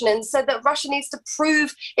aggression and said that Russia needs to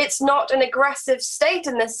prove it's not an aggressive state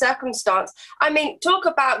in this circumstance. I mean, talk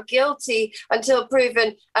about guilty until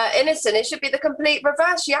proven innocent. It should be the complete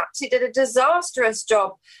reverse. She actually did a disastrous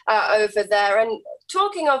job over there. And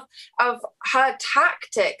talking of her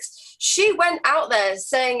tactics, she went out there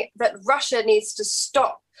saying that Russia needs to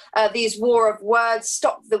stop these war of words,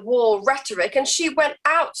 stop the war rhetoric. And she went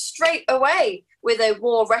out straight away with a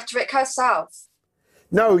war rhetoric herself.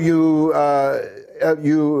 Now, you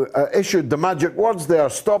issued the magic words there,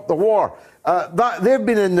 stop the war. They've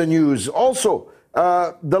been in the news. Also,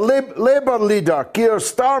 the Labour leader, Keir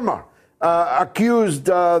Starmer, accused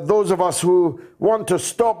those of us who want to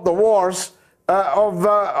stop the wars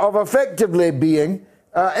of effectively being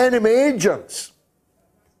enemy agents.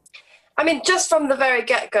 I mean, just from the very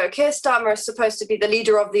get-go, Keir Starmer is supposed to be the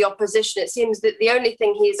leader of the opposition. It seems that the only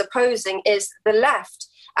thing he is opposing is the left.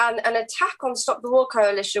 And an attack on Stop the War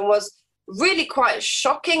Coalition was really quite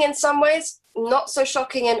shocking in some ways, not so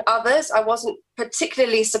shocking in others. I wasn't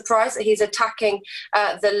particularly surprised that he's attacking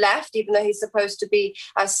the left, even though he's supposed to be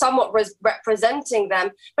somewhat representing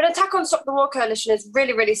them. But an attack on Stop the War Coalition is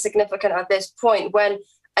really, really significant at this point when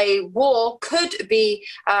a war could be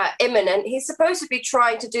imminent. He's supposed to be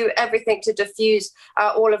trying to do everything to diffuse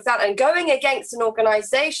all of that, and going against an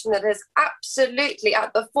organization that is absolutely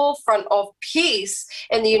at the forefront of peace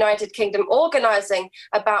in the United Kingdom, organizing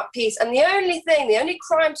about peace. And the only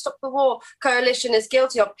crime Stop the War Coalition is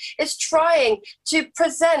guilty of is trying to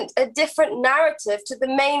present a different narrative to the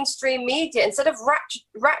mainstream media. Instead of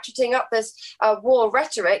ratcheting up this war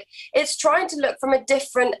rhetoric, it's trying to look from a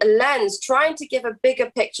different lens, trying to give a bigger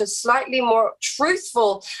picture, slightly more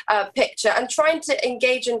truthful picture, and trying to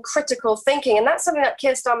engage in critical thinking. And that's something that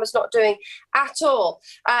Keir Starmer's not doing at all.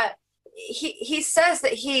 He says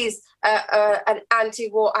that he's an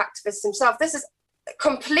anti-war activist himself. This is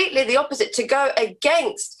completely the opposite. To go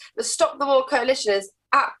against the Stop the War Coalition is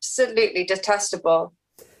absolutely detestable.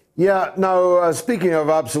 Yeah, now, speaking of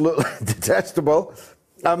absolutely detestable,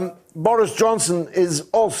 Boris Johnson is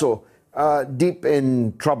also deep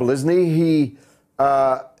in trouble, isn't he? He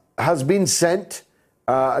has been sent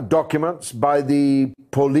documents by the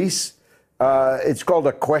police. It's called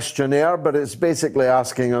a questionnaire, but it's basically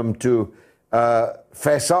asking him to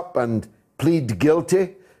fess up and plead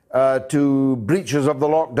guilty to breaches of the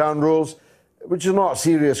lockdown rules, which are not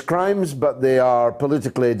serious crimes, but they are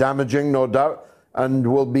politically damaging, no doubt, and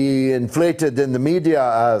will be inflated in the media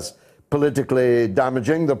as politically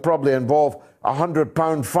damaging. They'll probably involve a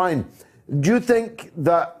 £100 fine. Do you think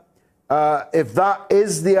that if that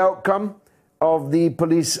is the outcome of the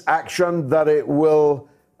police action, that it will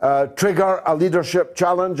trigger a leadership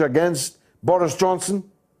challenge against Boris Johnson?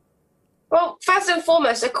 Well, first and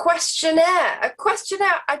foremost, a questionnaire.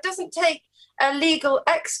 It doesn't take a legal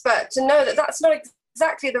expert to know that that's not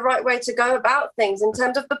exactly the right way to go about things in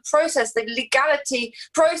terms of the process, the legality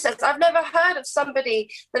process. I've never heard of somebody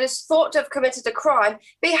that is thought to have committed a crime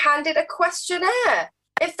be handed a questionnaire.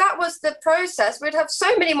 If that was the process, we'd have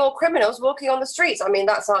so many more criminals walking on the streets. I mean,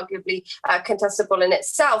 that's arguably contestable in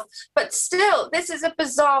itself. But still, this is a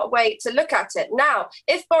bizarre way to look at it. Now,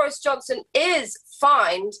 if Boris Johnson is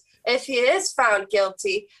fined, if he is found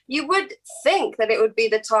guilty, you would think that it would be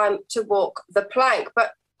the time to walk the plank.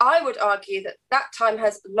 But I would argue that that time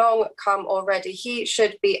has long come already. He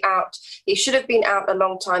should be out. He should have been out a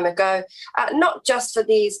long time ago, not just for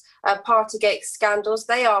these Partygate scandals.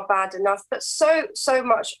 They are bad enough, but so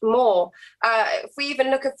much more. If we even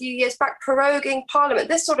look a few years back, proroguing Parliament,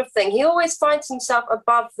 this sort of thing, he always finds himself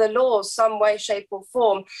above the law some way, shape or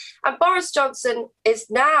form. And Boris Johnson is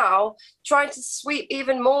now trying to sweep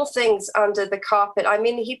even more things under the carpet. I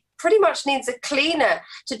mean, he pretty much needs a cleaner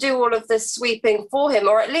to do all of this sweeping for him,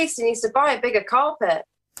 or at least he needs to buy a bigger carpet.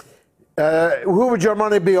 Who would your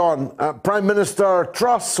money be on? Prime Minister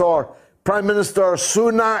Truss or Prime Minister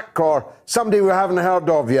Sunak or somebody we haven't heard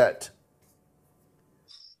of yet?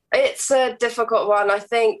 It's a difficult one. I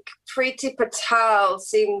think Priti Patel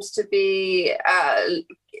seems to be...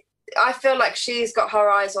 I feel like she's got her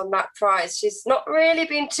eyes on that prize. She's not really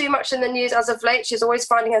been too much in the news as of late. She's always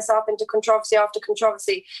finding herself into controversy after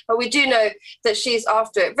controversy. But we do know that she's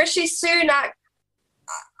after it. Rishi Sunak,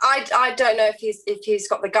 I don't know if he's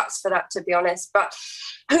got the guts for that, to be honest. But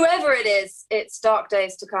whoever it is, it's dark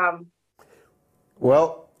days to come.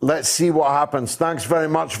 Well, let's see what happens. Thanks very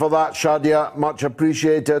much for that, Shadia. Much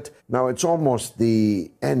appreciated. Now, it's almost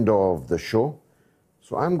the end of the show.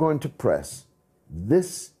 So I'm going to press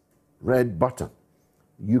this red button.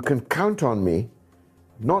 You can count on me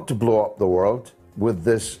not to blow up the world with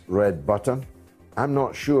this red button. I'm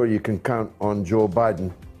not sure you can count on Joe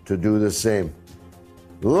Biden to do the same.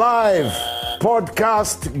 Live!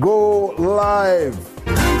 Podcast go live!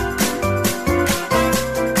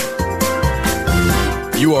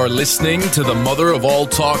 You are listening to the Mother of All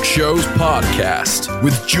Talk Shows podcast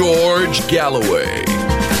with George Galloway.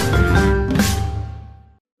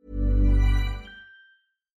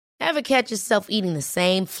 Ever catch yourself eating the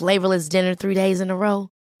same flavorless dinner 3 days in a row?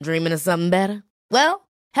 Dreaming of something better? Well,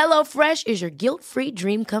 HelloFresh is your guilt-free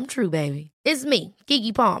dream come true, baby. It's me,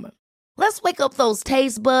 Keke Palmer. Let's wake up those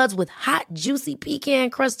taste buds with hot, juicy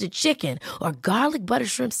pecan-crusted chicken or garlic butter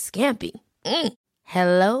shrimp scampi.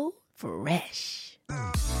 Hello Fresh.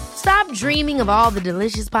 Stop dreaming of all the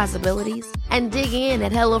delicious possibilities and dig in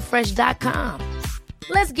at HelloFresh.com.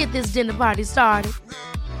 Let's get this dinner party started.